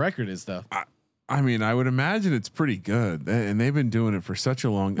ATS record is though. I mean, I would imagine it's pretty good, and they've been doing it for such a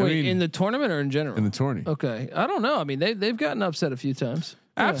long. Wait, in the tournament or in general? In the tourney. Okay, I don't know. I mean, they've gotten upset a few times.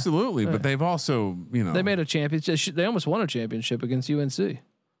 Absolutely, but they've also, they made a championship. They almost won a championship against UNC.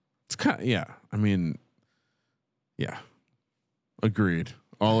 It's kind of, I mean, agreed.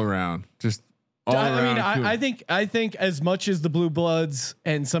 All around, just all around. I mean, I think as much as the Blue Bloods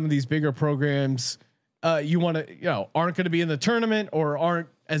and some of these bigger programs, aren't going to be in the tournament or aren't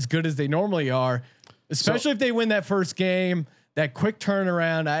as good as they normally are, especially if they win that first game. That quick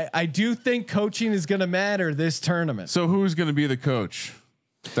turnaround. I do think coaching is going to matter this tournament. So who's going to be the coach?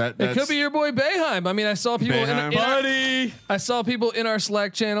 It could be your boy Boeheim. I mean, I saw people I saw people in our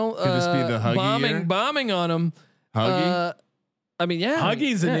Slack channel could this be the Huggy bombing on him. Huggy? I mean,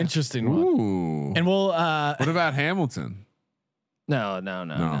 Huggy's an interesting one. And we'll what about Hamilton? No.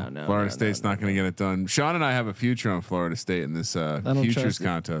 Florida State's not going to get it done. Sean and I have a future on Florida State in this futures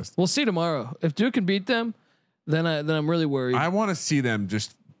contest. We'll see tomorrow. If Duke can beat them, then I'm really worried. I want to see them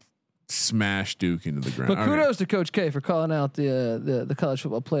just smash Duke into the ground. But kudos to Coach K for calling out the college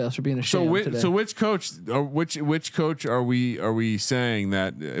football playoffs for being a sham today. So which coach are we saying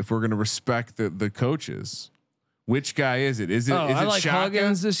that if we're going to respect the coaches, which guy is it? Is it I like Shaka?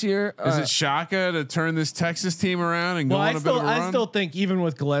 Huggins this year? Is it Shaka to turn this Texas team around and go on a bit of a run? I still think even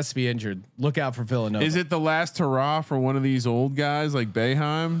with Gillespie injured, look out for Villanova. Is it the last hurrah for one of these old guys like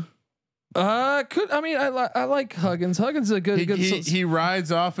Boeheim? I like Huggins. Huggins is a good. He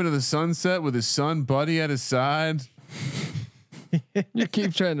rides off into the sunset with his son Buddy at his side. You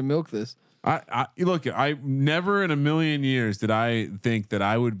keep trying to milk this. I look. I never in a million years did I think that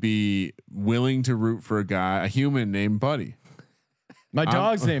I would be willing to root for a human named Buddy. My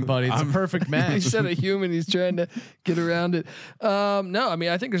dog's named Buddy. It's a perfect match. He said a human. He's trying to get around it. No, I mean,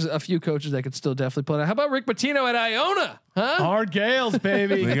 I think there's a few coaches that could still definitely play. How about Rick Pitino at Iona? Huh? Hard Gales,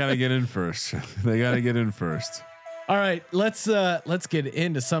 baby. They got to get in first. All right, let's get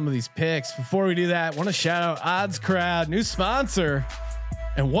into some of these picks. Before we do that, I want to shout out Odds Crowd, new sponsor,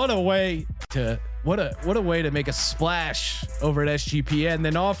 and what a way to make a splash over at SGPN.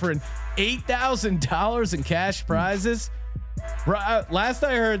 Then offering $8,000 in cash prizes. Last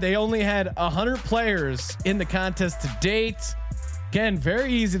I heard, they only had 100 players in the contest to date. Again,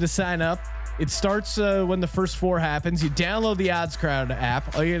 very easy to sign up. It starts when the first 4 happens. You download the Odds Crowd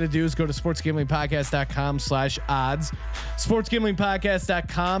app. All you got to do is go to sportsgamblingpodcast.com/odds,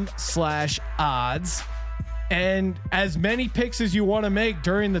 sportsgamblingpodcast.com/odds, and as many picks as you want to make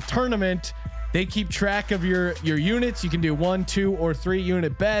during the tournament. They keep track of your units. You can do 1, 2, or 3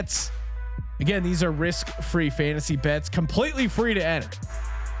 unit bets. Again, these are risk-free fantasy bets, completely free to enter.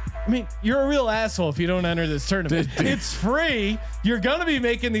 I mean, you're a real asshole if you don't enter this tournament. It's free. You're gonna be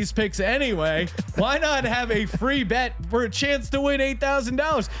making these picks anyway. Why not have a free bet for a chance to win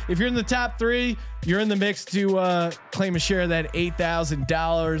 $8,000? If you're in the top 3, you're in the mix to claim a share of that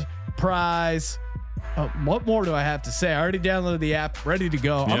 $8,000 prize. What more do I have to say? I already downloaded the app, ready to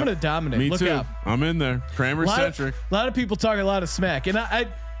go. Yep. I'm gonna dominate. Me Look too. out. I'm in there. Kramer centric. A lot of people talking a lot of smack, and I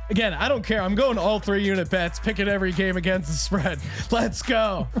don't care. I'm going all 3 unit bets, picking every game against the spread. Let's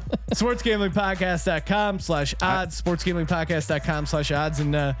go. sportsgamblingpodcast.com/odds, sportsgamblingpodcast.com/odds,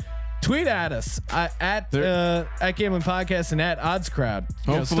 and tweet at us at Gambling Podcast and at Odds Crowd.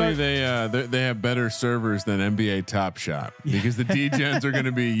 Hopefully they have better servers than NBA Top Shot, because the DGens are going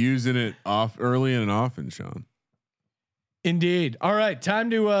to be using it off early and often, Sean. Indeed. All right, time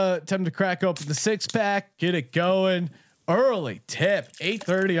to crack open the 6-pack, get it going. Early tip,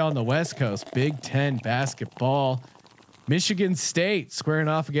 8:30 on the West Coast. Big Ten basketball. Michigan State squaring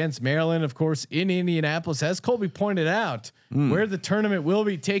off against Maryland, of course, in Indianapolis, as Colby pointed out, where the tournament will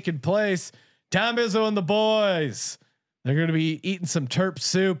be taking place. Tom Izzo and the boys, they're going to be eating some Terp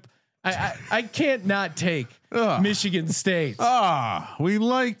soup. I can't not take Michigan State. We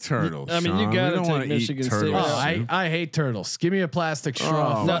like turtles. I mean, you got to take Michigan State. I hate turtles. Give me a plastic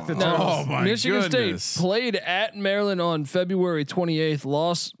straw. Fuck the turtles. Michigan State played at Maryland on February 28th,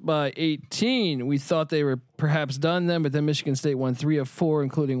 lost by 18. We thought they were perhaps done then, but then Michigan State won 3 of 4,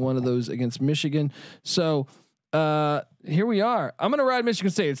 including one of those against Michigan. So here we are. I'm going to ride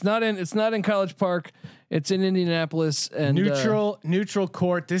Michigan State. It's not in College Park. It's in Indianapolis, and neutral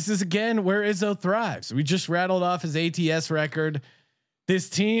court. This is again where Izzo thrives. We just rattled off his ATS record. This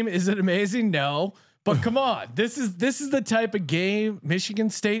team, is it amazing? No, but come on, this is the type of game Michigan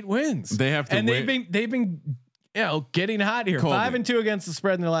State wins. They have to, and they've been getting hot here. Colby. 5-2 against the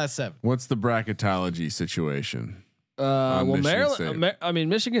spread in their last 7. What's the bracketology situation? Maryland.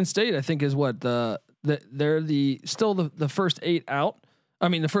 Michigan State, I think, is what they're still the first 8 out. I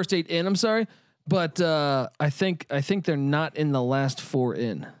mean, the first 8 in. I'm sorry. But I think they're not in the last 4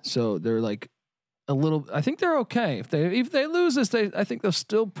 in, so they're like a little. I think they're okay if they lose this. I think they'll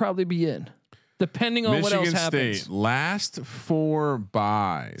still probably be in, depending on Michigan what else happens. State last 4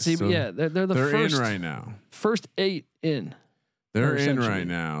 buys. See, so yeah, they're first in right now. First 8 in. They're in right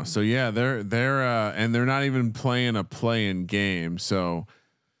now. So yeah, they're and they're not even playing a play-in game. So.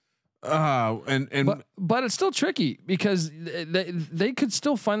 But it's still tricky because they could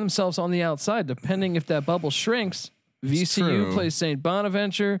still find themselves on the outside depending if that bubble shrinks. VCU plays St.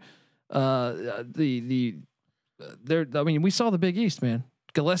 Bonaventure. I mean, we saw the Big East, man.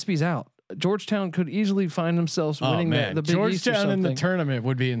 Gillespie's out. Georgetown could easily find themselves winning the Big East. Georgetown in the tournament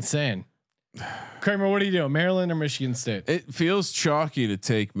would be insane. Kramer, what are you doing? Maryland or Michigan State? It feels chalky to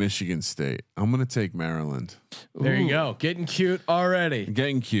take Michigan State. I'm going to take Maryland. There you go. Getting cute already.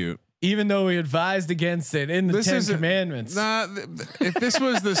 Getting cute. Even though we advised against it in the 10 commandments. If this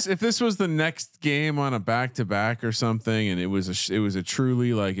was the next game on a back-to-back or something, and it was a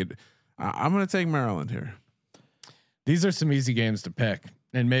truly like it, I'm going to take Maryland here. These are some easy games to pick,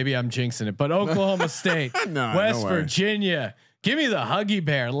 and maybe I'm jinxing it, but Oklahoma State, West Virginia, give me the Huggy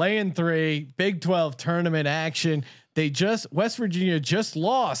Bear, laying 3, Big 12 tournament action. West Virginia just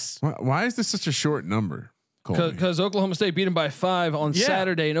lost. Why is this such a short number? Because Oklahoma State beat them by 5 on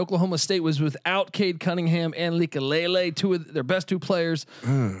Saturday, and Oklahoma State was without Cade Cunningham and Likelele, 2 of their best 2 players,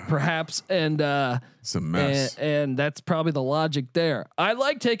 perhaps. And it's a mess. And that's probably the logic there. I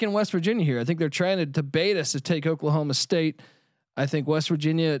like taking West Virginia here. I think they're trying to debate us to take Oklahoma State. I think West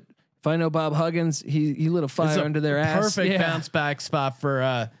Virginia. If I know Bob Huggins, he lit a fire under their ass. Perfect bounce back spot for.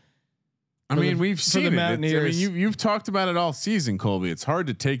 I mean, we've seen the Mountaineers. I mean, you've talked about it all season, Colby. It's hard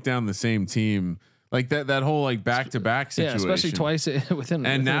to take down the same team. Like that whole like back-to-back situation, especially twice within.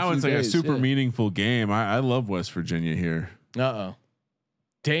 And now it's like days, a super meaningful game. I love West Virginia here.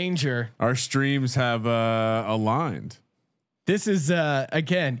 Danger. Our streams have aligned. This is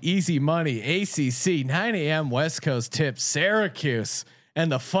again easy money. ACC 9 a.m. West Coast tip. Syracuse and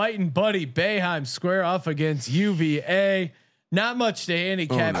the Fighting Buddy Boeheim square off against UVA. Not much to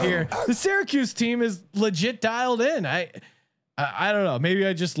handicap here. The Syracuse team is legit dialed in. I don't know. Maybe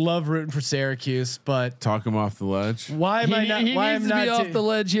I just love rooting for Syracuse, but talk him off the ledge. Why am I not? He why needs am to be not off the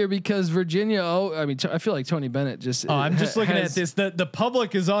ledge here because Virginia. I feel like Tony Bennett just. I'm just looking at this. The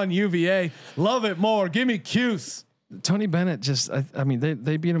public is on UVA. Love it more. Give me Cuse. Tony Bennett just. I mean,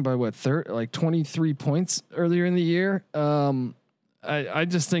 they beat him by what 23 points earlier in the year. I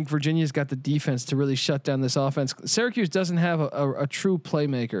just think Virginia's got the defense to really shut down this offense. Syracuse doesn't have a true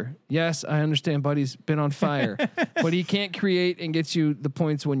playmaker. Yes, I understand Buddy's been on fire, but he can't create and get you the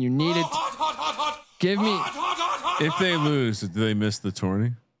points when you need it. Give me. If they lose, do they miss the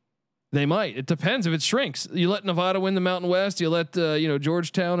tourney? They might. It depends if it shrinks. You let Nevada win the Mountain West. You let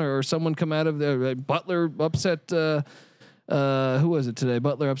Georgetown or someone come out of the Butler upset. Who was it today?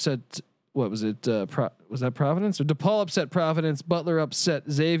 Butler upset. What was it? Was that Providence or DePaul upset Providence? Butler upset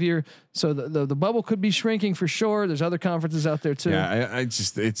Xavier. So the bubble could be shrinking for sure. There's other conferences out there too. Yeah, I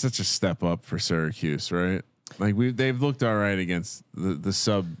just it's such a step up for Syracuse, right? Like they've looked all right against the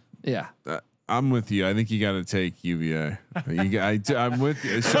sub. Yeah. I'm with you. I think you got to take UVA. I'm with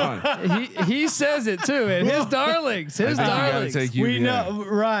you, Sean. He says it too, man. His darlings. His darlings. Take UVA. We know,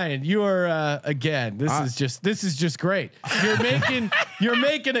 Ryan. You are again. This is just great. You're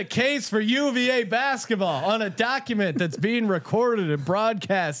making a case for UVA basketball on a document that's being recorded and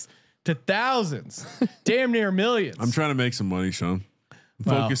broadcast to thousands, damn near millions. I'm trying to make some money, Sean.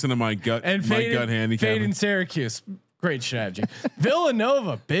 Focusing on my gut and gut handicap. Fading Syracuse. Great strategy.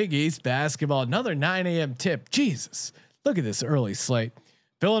 Villanova, Big East basketball. Another 9 a.m. tip. Jesus, look at this early slate.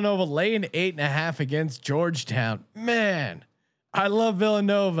 Villanova laying 8.5 against Georgetown. Man, I love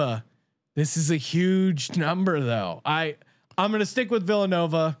Villanova. This is a huge number, though. I'm gonna stick with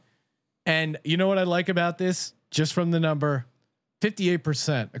Villanova. And you know what I like about this? Just from the number,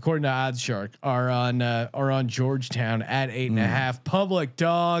 58% according to OddsShark are on Georgetown at 8.5. Public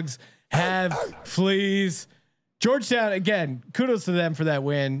dogs have fleas. Georgetown again. Kudos to them for that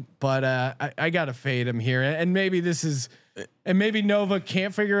win, but I gotta fade them here. And maybe maybe Nova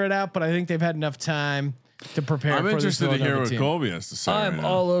can't figure it out, but I think they've had enough time to prepare. I'm interested to hear what team. Colby has to say. I'm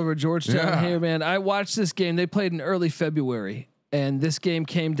all over Georgetown here, man. I watched this game. They played in early February, and this game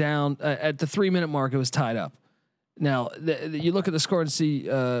came down at the 3-minute mark. It was tied up. Now you look at the score and see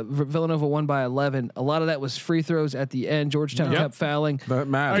Villanova won by 11. A lot of that was free throws at the end. Georgetown kept fouling. That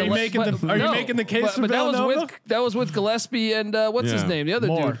matters. Are you making the case for Villanova? That was with Gillespie and what's his name, the other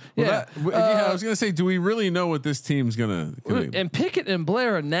Moore. dude. I was gonna say, do we really know what this team's gonna? And Pickett and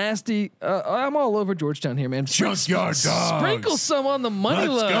Blair are nasty. I'm all over Georgetown here, man. Junkyard dogs. Sprinkle some on the money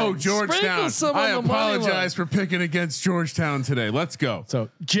line. Let's go, Georgetown. Sprinkle some I on the money line. apologize for picking against Georgetown today. Let's go.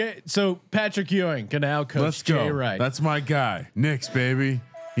 So Patrick Ewing gonna outcoach Let's go. Jay Wright. That's my guy, Knicks baby.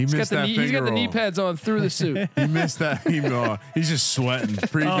 He's He's got the knee pads on through the suit. He missed that. He's just sweating.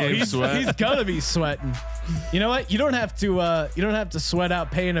 Pre-game sweat. He's gonna be sweating. You know what? You don't have to sweat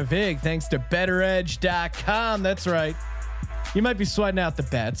out paying a vig thanks to BetterEdge.com. That's right. You might be sweating out the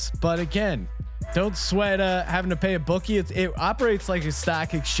bets, but again, don't sweat having to pay a bookie. It operates like a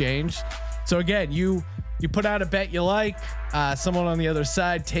stock exchange. So again, you put out a bet you like, someone on the other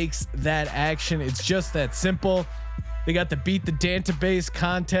side takes that action. It's just that simple. They got the Beat the Database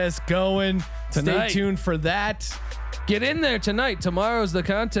contest going. Tonight. Stay tuned for that. Get in there tonight. Tomorrow's the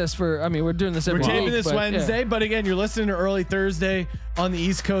contest for. I mean, we're doing this every We're taping week, this but Wednesday, yeah. but again, you're listening to early Thursday on the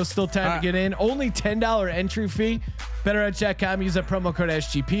East Coast. Still time to get in. Only $10 entry fee. BetterEdge.com. Use that promo code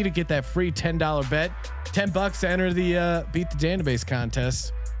SGP to get that free $10 bet. $10 to enter the Beat the Database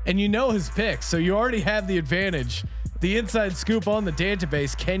contest. And you know his picks, so you already have the advantage. The inside scoop on the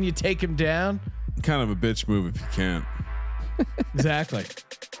database. Can you take him down? Kind of a bitch move if you can't. Exactly.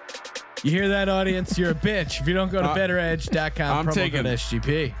 You hear that, audience? You're a bitch if you don't go to BetterEdge.com. I'm promo taking code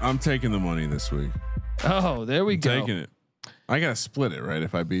SGP. I'm taking the money this week. Oh, there we go. Taking it. I gotta split it, right?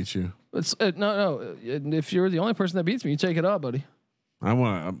 If I beat you, It's no. If you're the only person that beats me, you take it all, buddy. I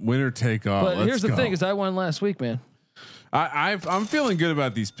want a winner take all. But here's the go. thing: is I won last week, man. I'm feeling good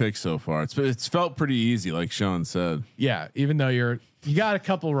about these picks so far. It's felt pretty easy, like Sean said. Yeah, even though you got a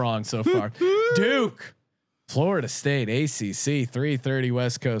couple wrong so far. Duke, Florida State, ACC, 3:30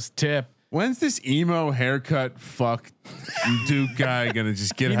 West Coast tip. When's this emo haircut fuck Duke guy gonna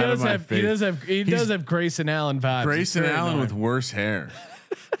just get out of my face? He does have Grayson Allen vibes. Grayson Allen with worse hair.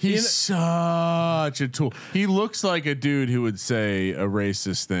 He's such a tool. He looks like a dude who would say a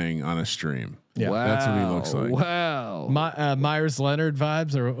racist thing on a stream. Yeah. Wow. That's what he looks like. Wow. Myers Leonard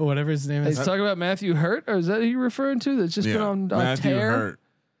vibes or whatever his name is. He's talking about Matthew Hurt, or is that who you're referring to? That's just been on Matthew tear. Hurt.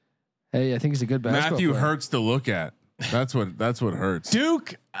 Hey, I think he's a good basketball Matthew player. hurts to look at. That's what hurts.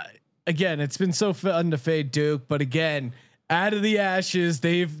 Duke, again, it's been so fun to fade Duke, but again, out of the ashes,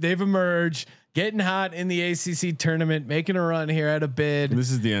 they've emerged, getting hot in the ACC tournament, making a run here at a bid.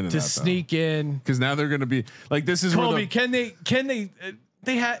 This is the end of to that, sneak in. Because now they're going to be like, this is Colby, where can they?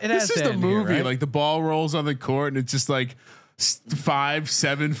 They have. this is the movie. Like the ball rolls on the court and it's just like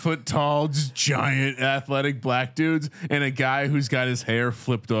 5-7 foot tall, just giant athletic black dudes, and a guy who's got his hair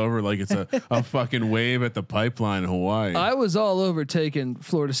flipped over like it's a fucking wave at the pipeline in Hawaii. I was all over taking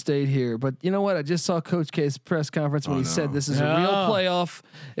Florida State here, but you know what? I just saw Coach K's press conference when he said this is a real playoff.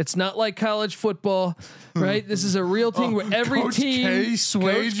 It's not like college football, right? This is a real thing where every Coach team K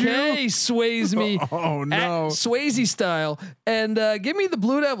swayed Coach K sways me. Oh no, Swayze style, and give me the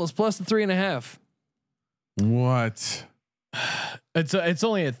Blue Devils plus the 3.5. what? It's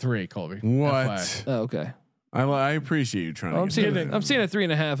only at 3, Colby. What? Oh, okay. I appreciate you trying. I'm to seeing get that. I'm seeing a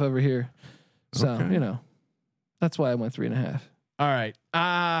 3.5 over here, so Okay. you know, that's why I went 3.5. All right.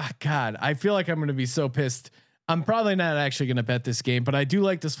 God, I feel like I'm going to be so pissed. I'm probably not actually going to bet this game, but I do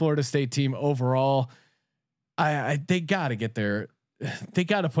like this Florida State team overall. They got to get there. They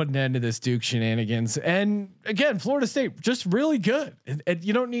got to put an end to this Duke shenanigans. And again, Florida State just really good. And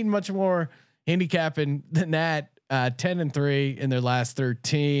you don't need much more handicapping than that. 10-3 in their last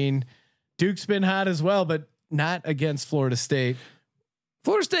 13. Duke's been hot as well, but not against Florida State.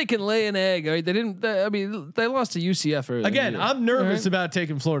 Florida State can lay an egg. Right? They didn't. They lost to UCF earlier. Again, I'm nervous about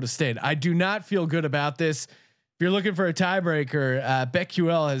taking Florida State. I do not feel good about this. If you're looking for a tiebreaker,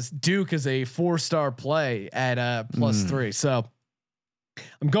 BetQL has Duke as a 4-star play at +3. So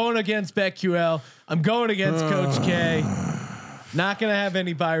I'm going against BetQL. I'm going against Coach K. Not going to have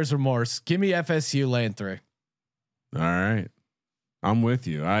any buyer's remorse. Give me FSU laying 3. All right, I'm with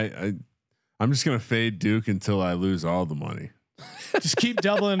you. I'm just gonna fade Duke until I lose all the money. Just keep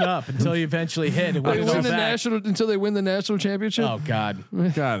doubling it up until you eventually hit. And They win the national until they win the national championship. Oh God.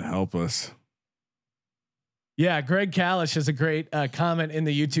 God help us. Yeah, Greg Kalish has a great comment in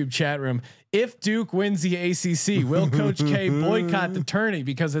the YouTube chat room. If Duke wins the ACC, will Coach K boycott the tourney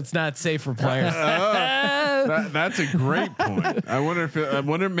because it's not safe for players? That's a great point. I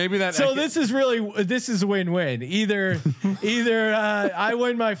wonder maybe that. So this is a win-win. Either I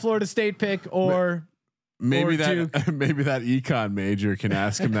win my Florida State pick, or maybe or that maybe that econ major can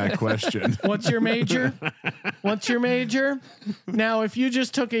ask him that question. What's your major? What's your major? Now, if you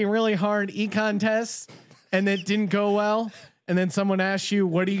just took a really hard econ test and it didn't go well, and then someone asks you,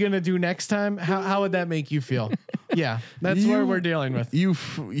 "What are you going to do next time?" How would that make you feel? Yeah, that's where we're dealing with.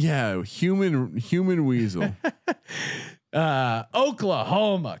 Human weasel.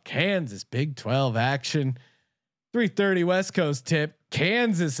 Oklahoma, Kansas, Big 12 action. 3:30 West Coast tip.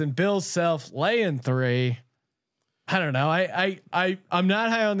 Kansas and Bill Self laying 3. I don't know. I'm not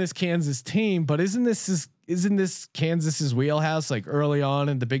high on this Kansas team, but isn't this Kansas's wheelhouse, like early on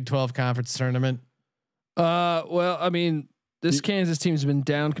in the Big 12 conference tournament? Well, I mean, this Kansas team's been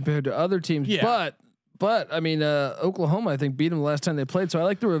down compared to other teams, but I mean, Oklahoma, I think, beat them the last time they played. So I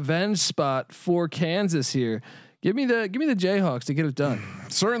like the revenge spot for Kansas here. Give me the Jayhawks to get it done.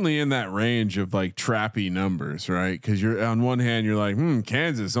 Certainly in that range of like trappy numbers, right? Because you're on one hand, you're like,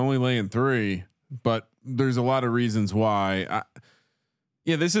 Kansas only laying 3, but there's a lot of reasons why.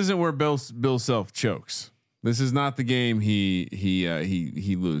 This isn't where Bill Self chokes. This is not the game he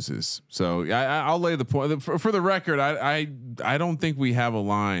loses. So I'll lay the point for the record. I don't think we have a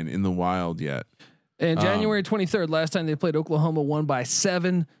line in the wild yet. And January 23rd, last time they played, Oklahoma won by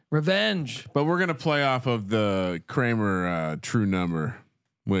 7. Revenge. But we're gonna play off of the Kramer true number,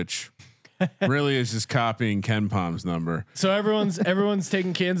 which really is just copying Ken Palm's number. So everyone's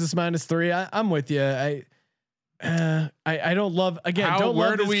taking Kansas -3. I'm with you. I don't love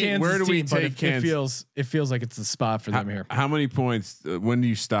Where do we team, take Kansas? It feels like it's the spot for them here. How many points? When do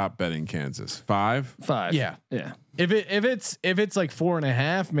you stop betting Kansas? 5? 5. Yeah. Yeah. If it's like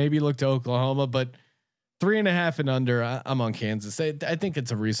 4.5, maybe look to Oklahoma, but 3.5 and under, I'm on Kansas. I think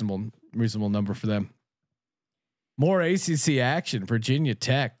it's a reasonable number for them. More ACC action. Virginia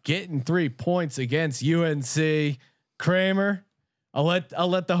Tech getting 3 points against UNC. Kramer, I'll let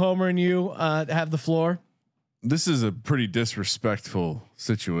the homer and you have the floor. This is a pretty disrespectful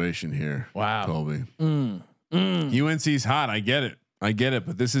situation here. Wow, Colby. UNC's hot. I get it,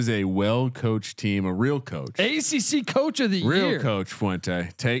 but this is a well-coached team, a real coach. ACC coach of the Real year. coach Fuente.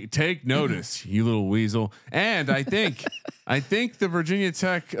 Take notice, you little weasel. And I think the Virginia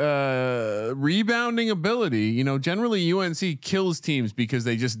Tech rebounding ability, generally UNC kills teams because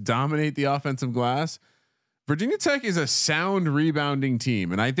they just dominate the offensive glass. Virginia Tech is a sound rebounding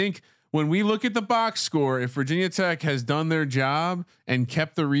team. And I think when we look at the box score, if Virginia Tech has done their job and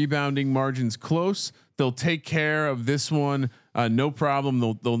kept the rebounding margins close, they'll take care of this one. No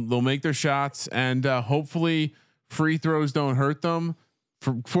problem. They'll make their shots, and hopefully free throws don't hurt them.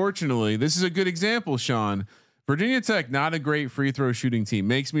 Fortunately, this is a good example, Sean. Virginia Tech, not a great free throw shooting team,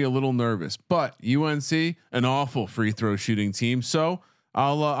 makes me a little nervous, but UNC, an awful free throw shooting team. So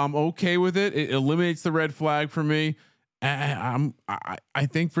I'm okay with it. It eliminates the red flag for me. I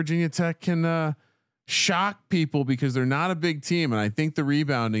think Virginia Tech can shock people because they're not a big team, and I think the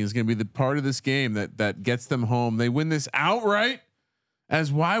rebounding is going to be the part of this game that gets them home. They win this outright. As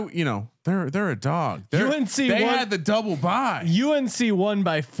why, they're a dog. They had the double bye. UNC won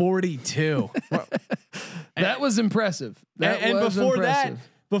by 42. That was impressive. And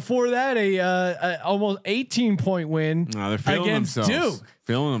before that, a almost 18-point win against Duke.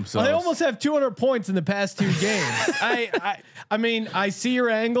 Feeling themselves. They almost have 200 points in the past 2 games. I mean, I see your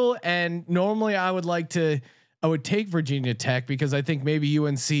angle, and normally I would take Virginia Tech because I think maybe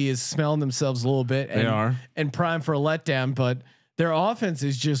UNC is smelling themselves a little bit. They are and prime for a letdown, but their offense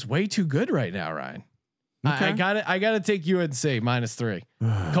is just way too good right now, Ryan. Okay. I got to take UNC -3.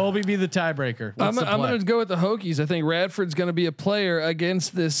 Colby, be the tiebreaker. I'm going to go with the Hokies. I think Radford's going to be a player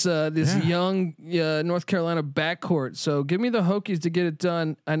against this young North Carolina backcourt. So give me the Hokies to get it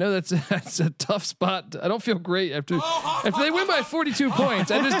done. I know that's a tough spot. I don't feel great after they win by 42 points.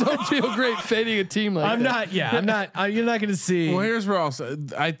 I just don't feel great fading a team like that. I'm not. You're not going to see. Well, here's where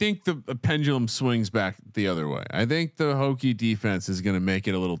I think the pendulum swings back the other way. I think the Hokie defense is going to make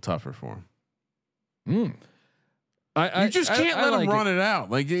it a little tougher for them. You just can't let them run it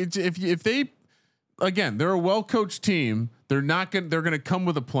out. Like if they, again, they're a well coached team. They're going to come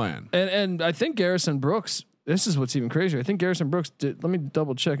with a plan. And I think Garrison Brooks. This is what's even crazier. I think Garrison Brooks did. Let me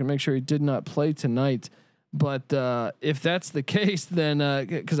double check and make sure he did not play tonight. But if that's the case, then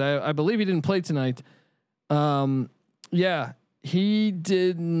because I believe he didn't play tonight. Yeah, he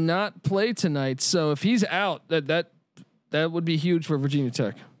did not play tonight. So if he's out, that would be huge for Virginia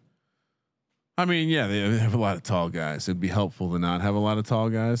Tech. I mean, yeah, they have a lot of tall guys. It'd be helpful to not have a lot of tall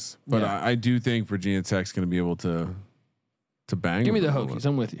guys, but yeah. I do think Virginia Tech's going to be able to bang. Give me the Hokies.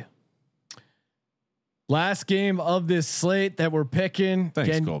 I'm with you. Last game of this slate that we're picking.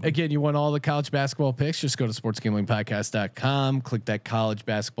 Thanks, again, you want all the college basketball picks? Just go to sportsgamblingpodcast.com. Click that college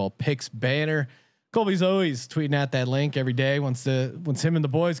basketball picks banner. Colby's always tweeting out that link every day. Once him and the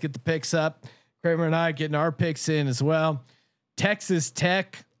boys get the picks up, Kramer and I getting our picks in as well. Texas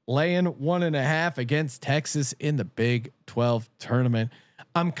Tech laying 1.5 against Texas in the Big 12 tournament.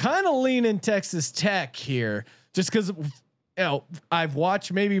 I'm kind of leaning Texas Tech here just because I've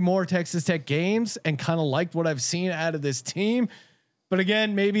watched maybe more Texas Tech games and kind of liked what I've seen out of this team. But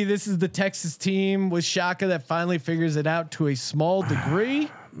again, maybe this is the Texas team with Shaka that finally figures it out to a small degree.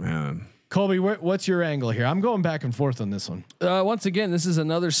 Man, Colby, what's your angle here? I'm going back and forth on this one. Once again, this is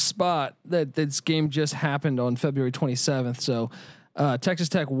another spot that this game just happened on February 27th. So Texas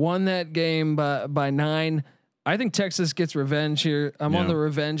Tech won that game by 9. I think Texas gets revenge here. I'm on the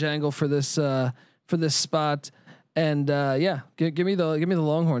revenge angle for this spot, and give me the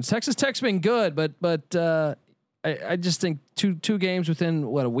Longhorns. Texas Tech's been good, but I just think two games within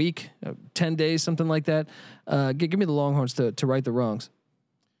a week, 10 days, something like that. Give me the Longhorns to right the wrongs.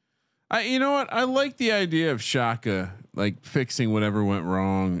 You know what? I like the idea of Shaka like fixing whatever went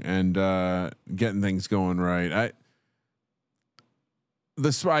wrong and getting things going right.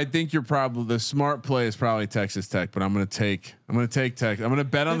 I think you're probably the smart play is probably Texas Tech, but I'm going to take Tech. I'm going to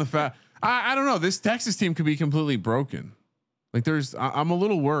bet on the fact. I don't know. This Texas team could be completely broken. Like I'm a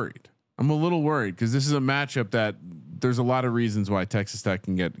little worried. Because this is a matchup that there's a lot of reasons why Texas Tech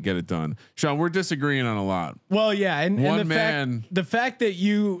can get it done. Sean, we're disagreeing on a lot. Well, yeah, and the fact that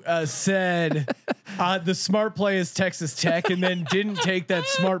you said the smart play is Texas Tech and then didn't take that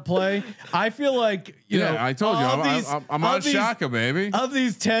smart play, I feel like I told you I'm on Shaka, baby. Of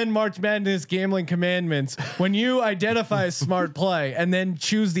these 10 March Madness gambling commandments, when you identify a smart play and then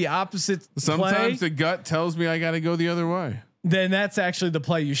choose the opposite, sometimes the gut tells me I got to go the other way. Then that's actually the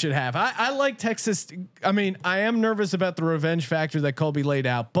play you should have. I like Texas. I mean, I am nervous about the revenge factor that Colby laid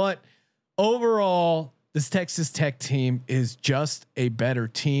out, but overall, this Texas Tech team is just a better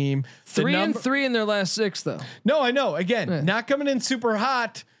team. 3-3 in their last 6, though. No, I know. Again, not coming in super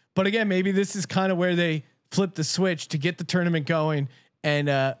hot, but again, maybe this is kind of where they flip the switch to get the tournament going,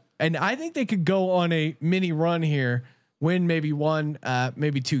 and I think they could go on a mini run here, win maybe 1,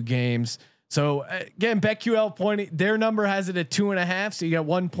 maybe 2 games. So again, BetQL pointing their number has it at 2.5. So you got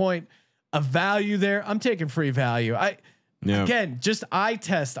 1 point of value there. I'm taking free value. Again, just eye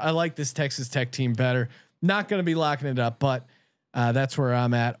test. I like this Texas Tech team better. Not going to be locking it up, but that's where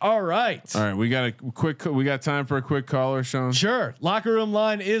I'm at. All right. We got time for a quick caller, Sean. Sure. Locker room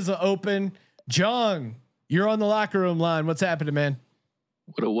line is open. John, you're on the locker room line. What's happening, man?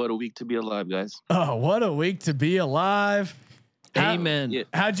 What a week to be alive, guys. Oh, what a week to be alive. Amen.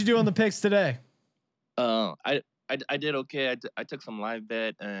 How'd you do on the picks today? I did okay. I took some live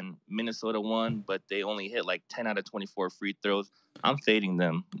bet and Minnesota won, but they only hit like 10 out of 24 free throws. I'm fading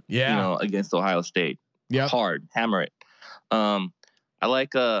them. Yeah. Against Ohio State. Yeah. Hard. Hammer it. I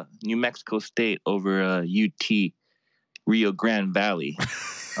like New Mexico State over UT Rio Grande Valley.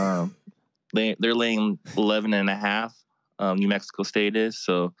 They're laying 11.5. New Mexico State is.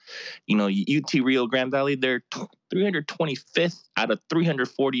 So, UT Rio Grande Valley, they're 325th out of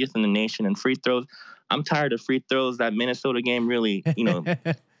 340th in the nation in free throws. I'm tired of free throws. That Minnesota game really,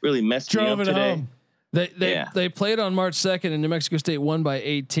 really messed me up today. Home. They played on March 2nd and New Mexico State won by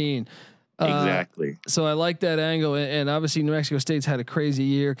 18. Exactly. So I like that angle, and obviously New Mexico State's had a crazy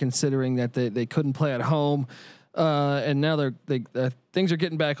year considering that they couldn't play at home, and now things are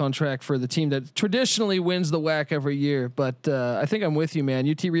getting back on track for the team that traditionally wins the WAC every year. But I think I'm with you, man.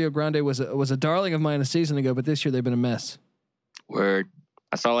 UT Rio Grande was a darling of mine a season ago, but this year they've been a mess. Word.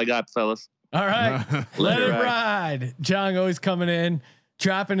 That's all I got, fellas. All right, let it ride. Jung always coming in,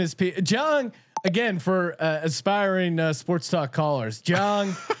 dropping his Jung again for aspiring sports talk callers.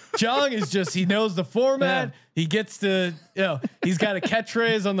 Jung is just, he knows the format. Yeah. He gets to, he's got a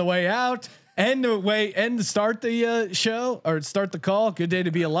catchphrase on the way out and to start the show or start the call. Good day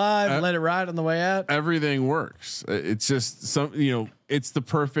to be alive. Let it ride on the way out. Everything works. It's just it's the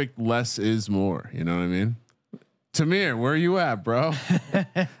perfect less is more. You know what I mean? Tamir, where are you at, bro?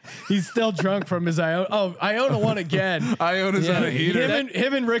 He's still drunk from his Iona. Oh, Iona won again. Iona's on a heater.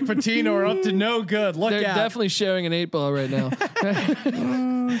 Him and Rick Pitino are up to no good. They're out. Definitely sharing an 8-ball right now.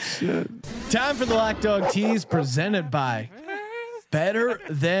 Oh, shit. Time for the Lock Dog Tease presented by Better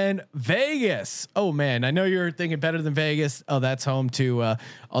Than Vegas. Oh man, I know you're thinking Better Than Vegas. Oh, that's home to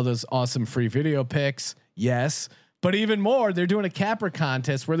all those awesome free video picks. Yes. But even more, they're doing a capper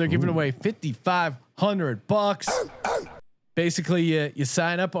contest where they're giving away $5,500. Basically, you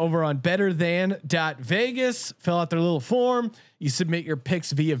sign up over on betterthan.vegas, fill out their little form. You submit your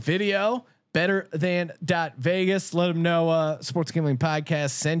picks via video. Betterthan.vegas. Let them know Sports Gambling Podcast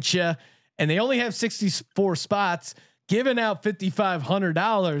sent you. And they only have 64 spots, giving out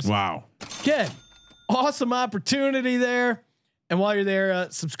 $5,500. Wow. Again, awesome opportunity there. And while you're there,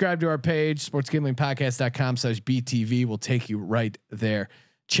 subscribe to our page, sportsgamblingpodcast.com/BTV. We'll take you right there.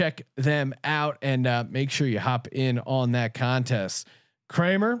 Check them out and make sure you hop in on that contest.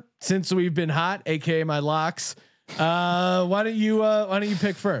 Kramer, since we've been hot, aka my locks, why don't you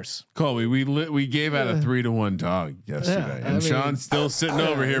pick first? Colby, we gave out a 3-1 dog yesterday, and Sean's still sitting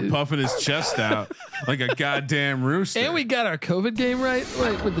over here puffing his chest out like a goddamn rooster. And we got our COVID game right,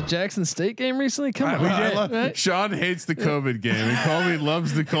 like with the Jackson State game recently. Come on, right? Sean hates the COVID game, and Colby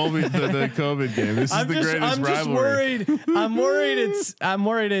loves the COVID game. This is the greatest rivalry. I'm worried.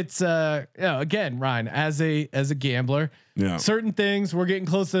 It's again, Ryan, as a gambler. Yeah. Certain things we're getting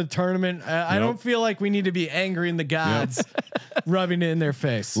close to the tournament. I don't feel like we need to be angry in the gods, rubbing it in their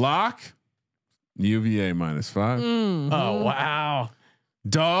face. Lock UVA -5. Mm-hmm. Oh wow.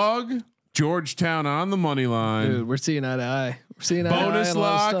 Dog Georgetown on the money line. Dude, we're seeing eye to eye. We're seeing bonus eye to eye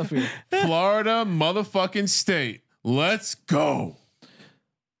lock. Stuff here. Florida motherfucking State. Let's go.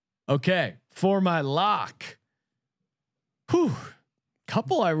 Okay, for my lock.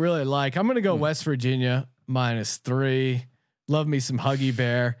 Couple I really like. I'm gonna go West Virginia -3. Love me some Huggy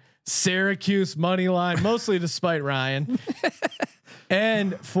Bear. Syracuse money line, mostly despite Ryan.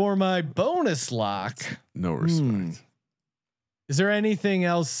 And for my bonus lock, no respect. Is there anything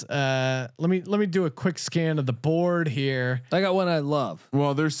else? Let me do a quick scan of the board here. I got one I love.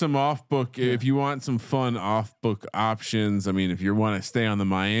 Well, there's some off book. Yeah. If you want some fun off book options, I mean, if you want to stay on the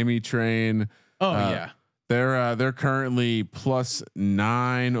Miami train, they're currently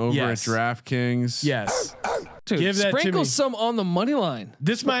 +9 over at DraftKings. Yes. Dude, give that sprinkle to me. some on the money line.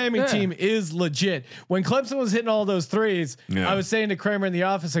 This Miami team is legit. When Clemson was hitting all those threes, I was saying to Kramer in the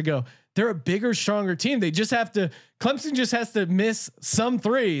office, I go, they're a bigger, stronger team. They just have to. Clemson just has to miss some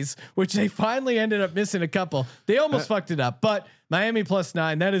threes, which they finally ended up missing a couple. They almost fucked it up, but Miami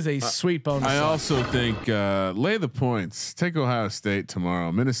 +9. That is a sweet bonus. I also think lay the points. Take Ohio State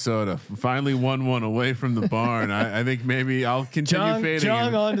tomorrow. Minnesota finally won one away from the barn. I think maybe I'll continue fading.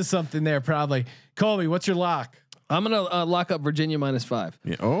 Jung onto something there probably. Colby, what's your lock? I'm gonna lock up Virginia -5.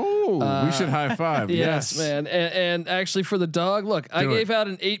 Yeah. Oh, we should high five. Yes, man. And actually for the dog, look, I gave out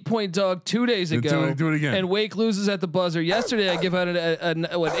an 8-point dog 2 days ago. Do it again. And Wake loses at the buzzer. Yesterday I give out an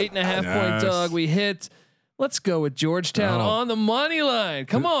 8.5 point dog. We hit. Let's go with Georgetown on the money line.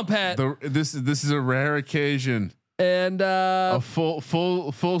 Come on, Pat. This is a rare occasion. And a full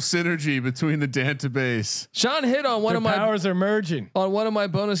synergy between the database. Sean hit on one of my powers are merging on one of my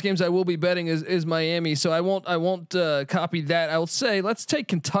bonus games. I will be betting is Miami, so I won't copy that. I will say let's take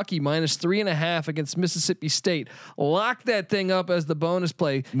Kentucky -3.5 against Mississippi State. Lock that thing up as the bonus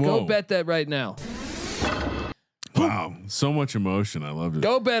play. Whoa. Go bet that right now. Wow, so much emotion. I love it.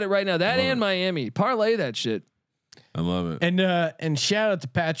 Go bet it right now. That and Miami. Parlay that shit. I love it. And shout out to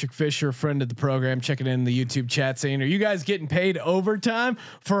Patrick Fisher, friend of the program, checking in the YouTube chat saying, "Are you guys getting paid overtime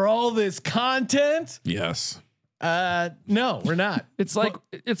for all this content?" Yes. No, we're not. It's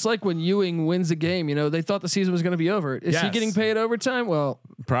like when Ewing wins a game. You know, they thought the season was going to be over. Is he getting paid overtime? Well,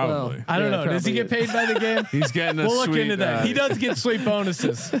 probably. I don't know. Does he get paid by the game? He's getting a we'll look sweet, into that. He does get sweet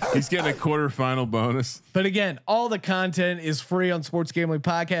bonuses. He's getting a quarterfinal bonus. But again, all the content is free on Sports Gambling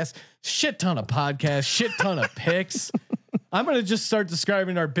Podcast. Shit ton of podcasts, shit ton of picks. I'm going to just start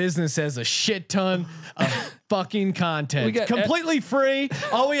describing our business as a shit ton of fucking content. Completely free.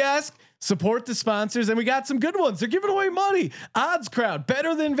 All we ask, support the sponsors, and we got some good ones. They're giving away money. Odds Crowd,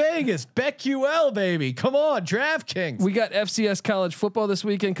 better than Vegas. BetQL, baby. Come on, DraftKings. We got FCS college football this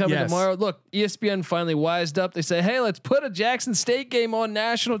weekend coming tomorrow. Look, ESPN finally wised up. They say, hey, let's put a Jackson State game on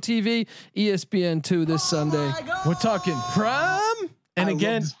national TV. ESPN2 this Sunday. We're talking prime. And I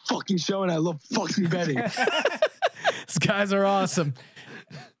again, love this fucking show, and I love fucking betting. These guys are awesome.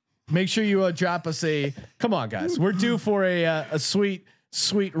 Make sure you drop us a. Come on, guys. We're due for a sweet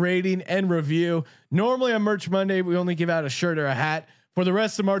rating and review. Normally on Merch Monday, we only give out a shirt or a hat. For the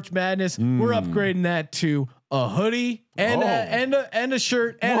rest of March Madness, we're upgrading that to a hoodie and a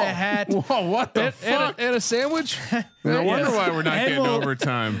shirt and a hat. Whoa, what the fuck? And a sandwich. No wonder why we're not getting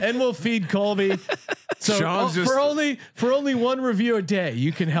overtime. And we'll feed Colby. So Sean's for only one review a day,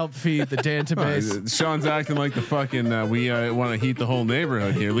 you can help feed the database. Sean's acting like the fucking we want to heat the whole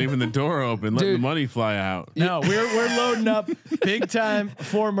neighborhood here, leaving the door open, letting the money fly out. No, we're loading up big time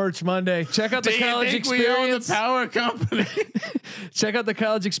for Merch Monday. Check out the college experience. We own the power company. Check out the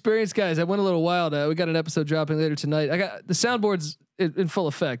college experience, guys. I went a little wild. We got an episode dropping later tonight. I got the soundboards in full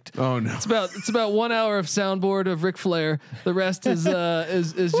effect. Oh no! It's about 1 hour of soundboard of Ric Flair. The rest is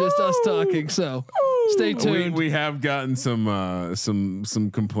just us talking. So stay tuned. We have gotten some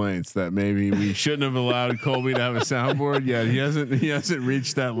complaints that maybe we shouldn't have allowed Colby to have a soundboard yet. He hasn't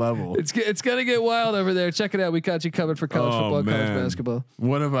reached that level. It's gonna get wild over there. Check it out. We got you covered for college football, college basketball.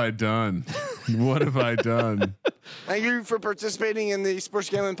 What have I done? What have I done? Thank you for participating in the Sports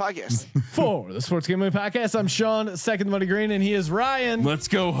Gambling Podcast. For the Sports Gambling Podcast, I'm Sean, second money green, and he is Ryan. Let's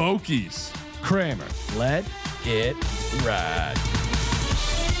go Hokies. Kramer. Let it ride.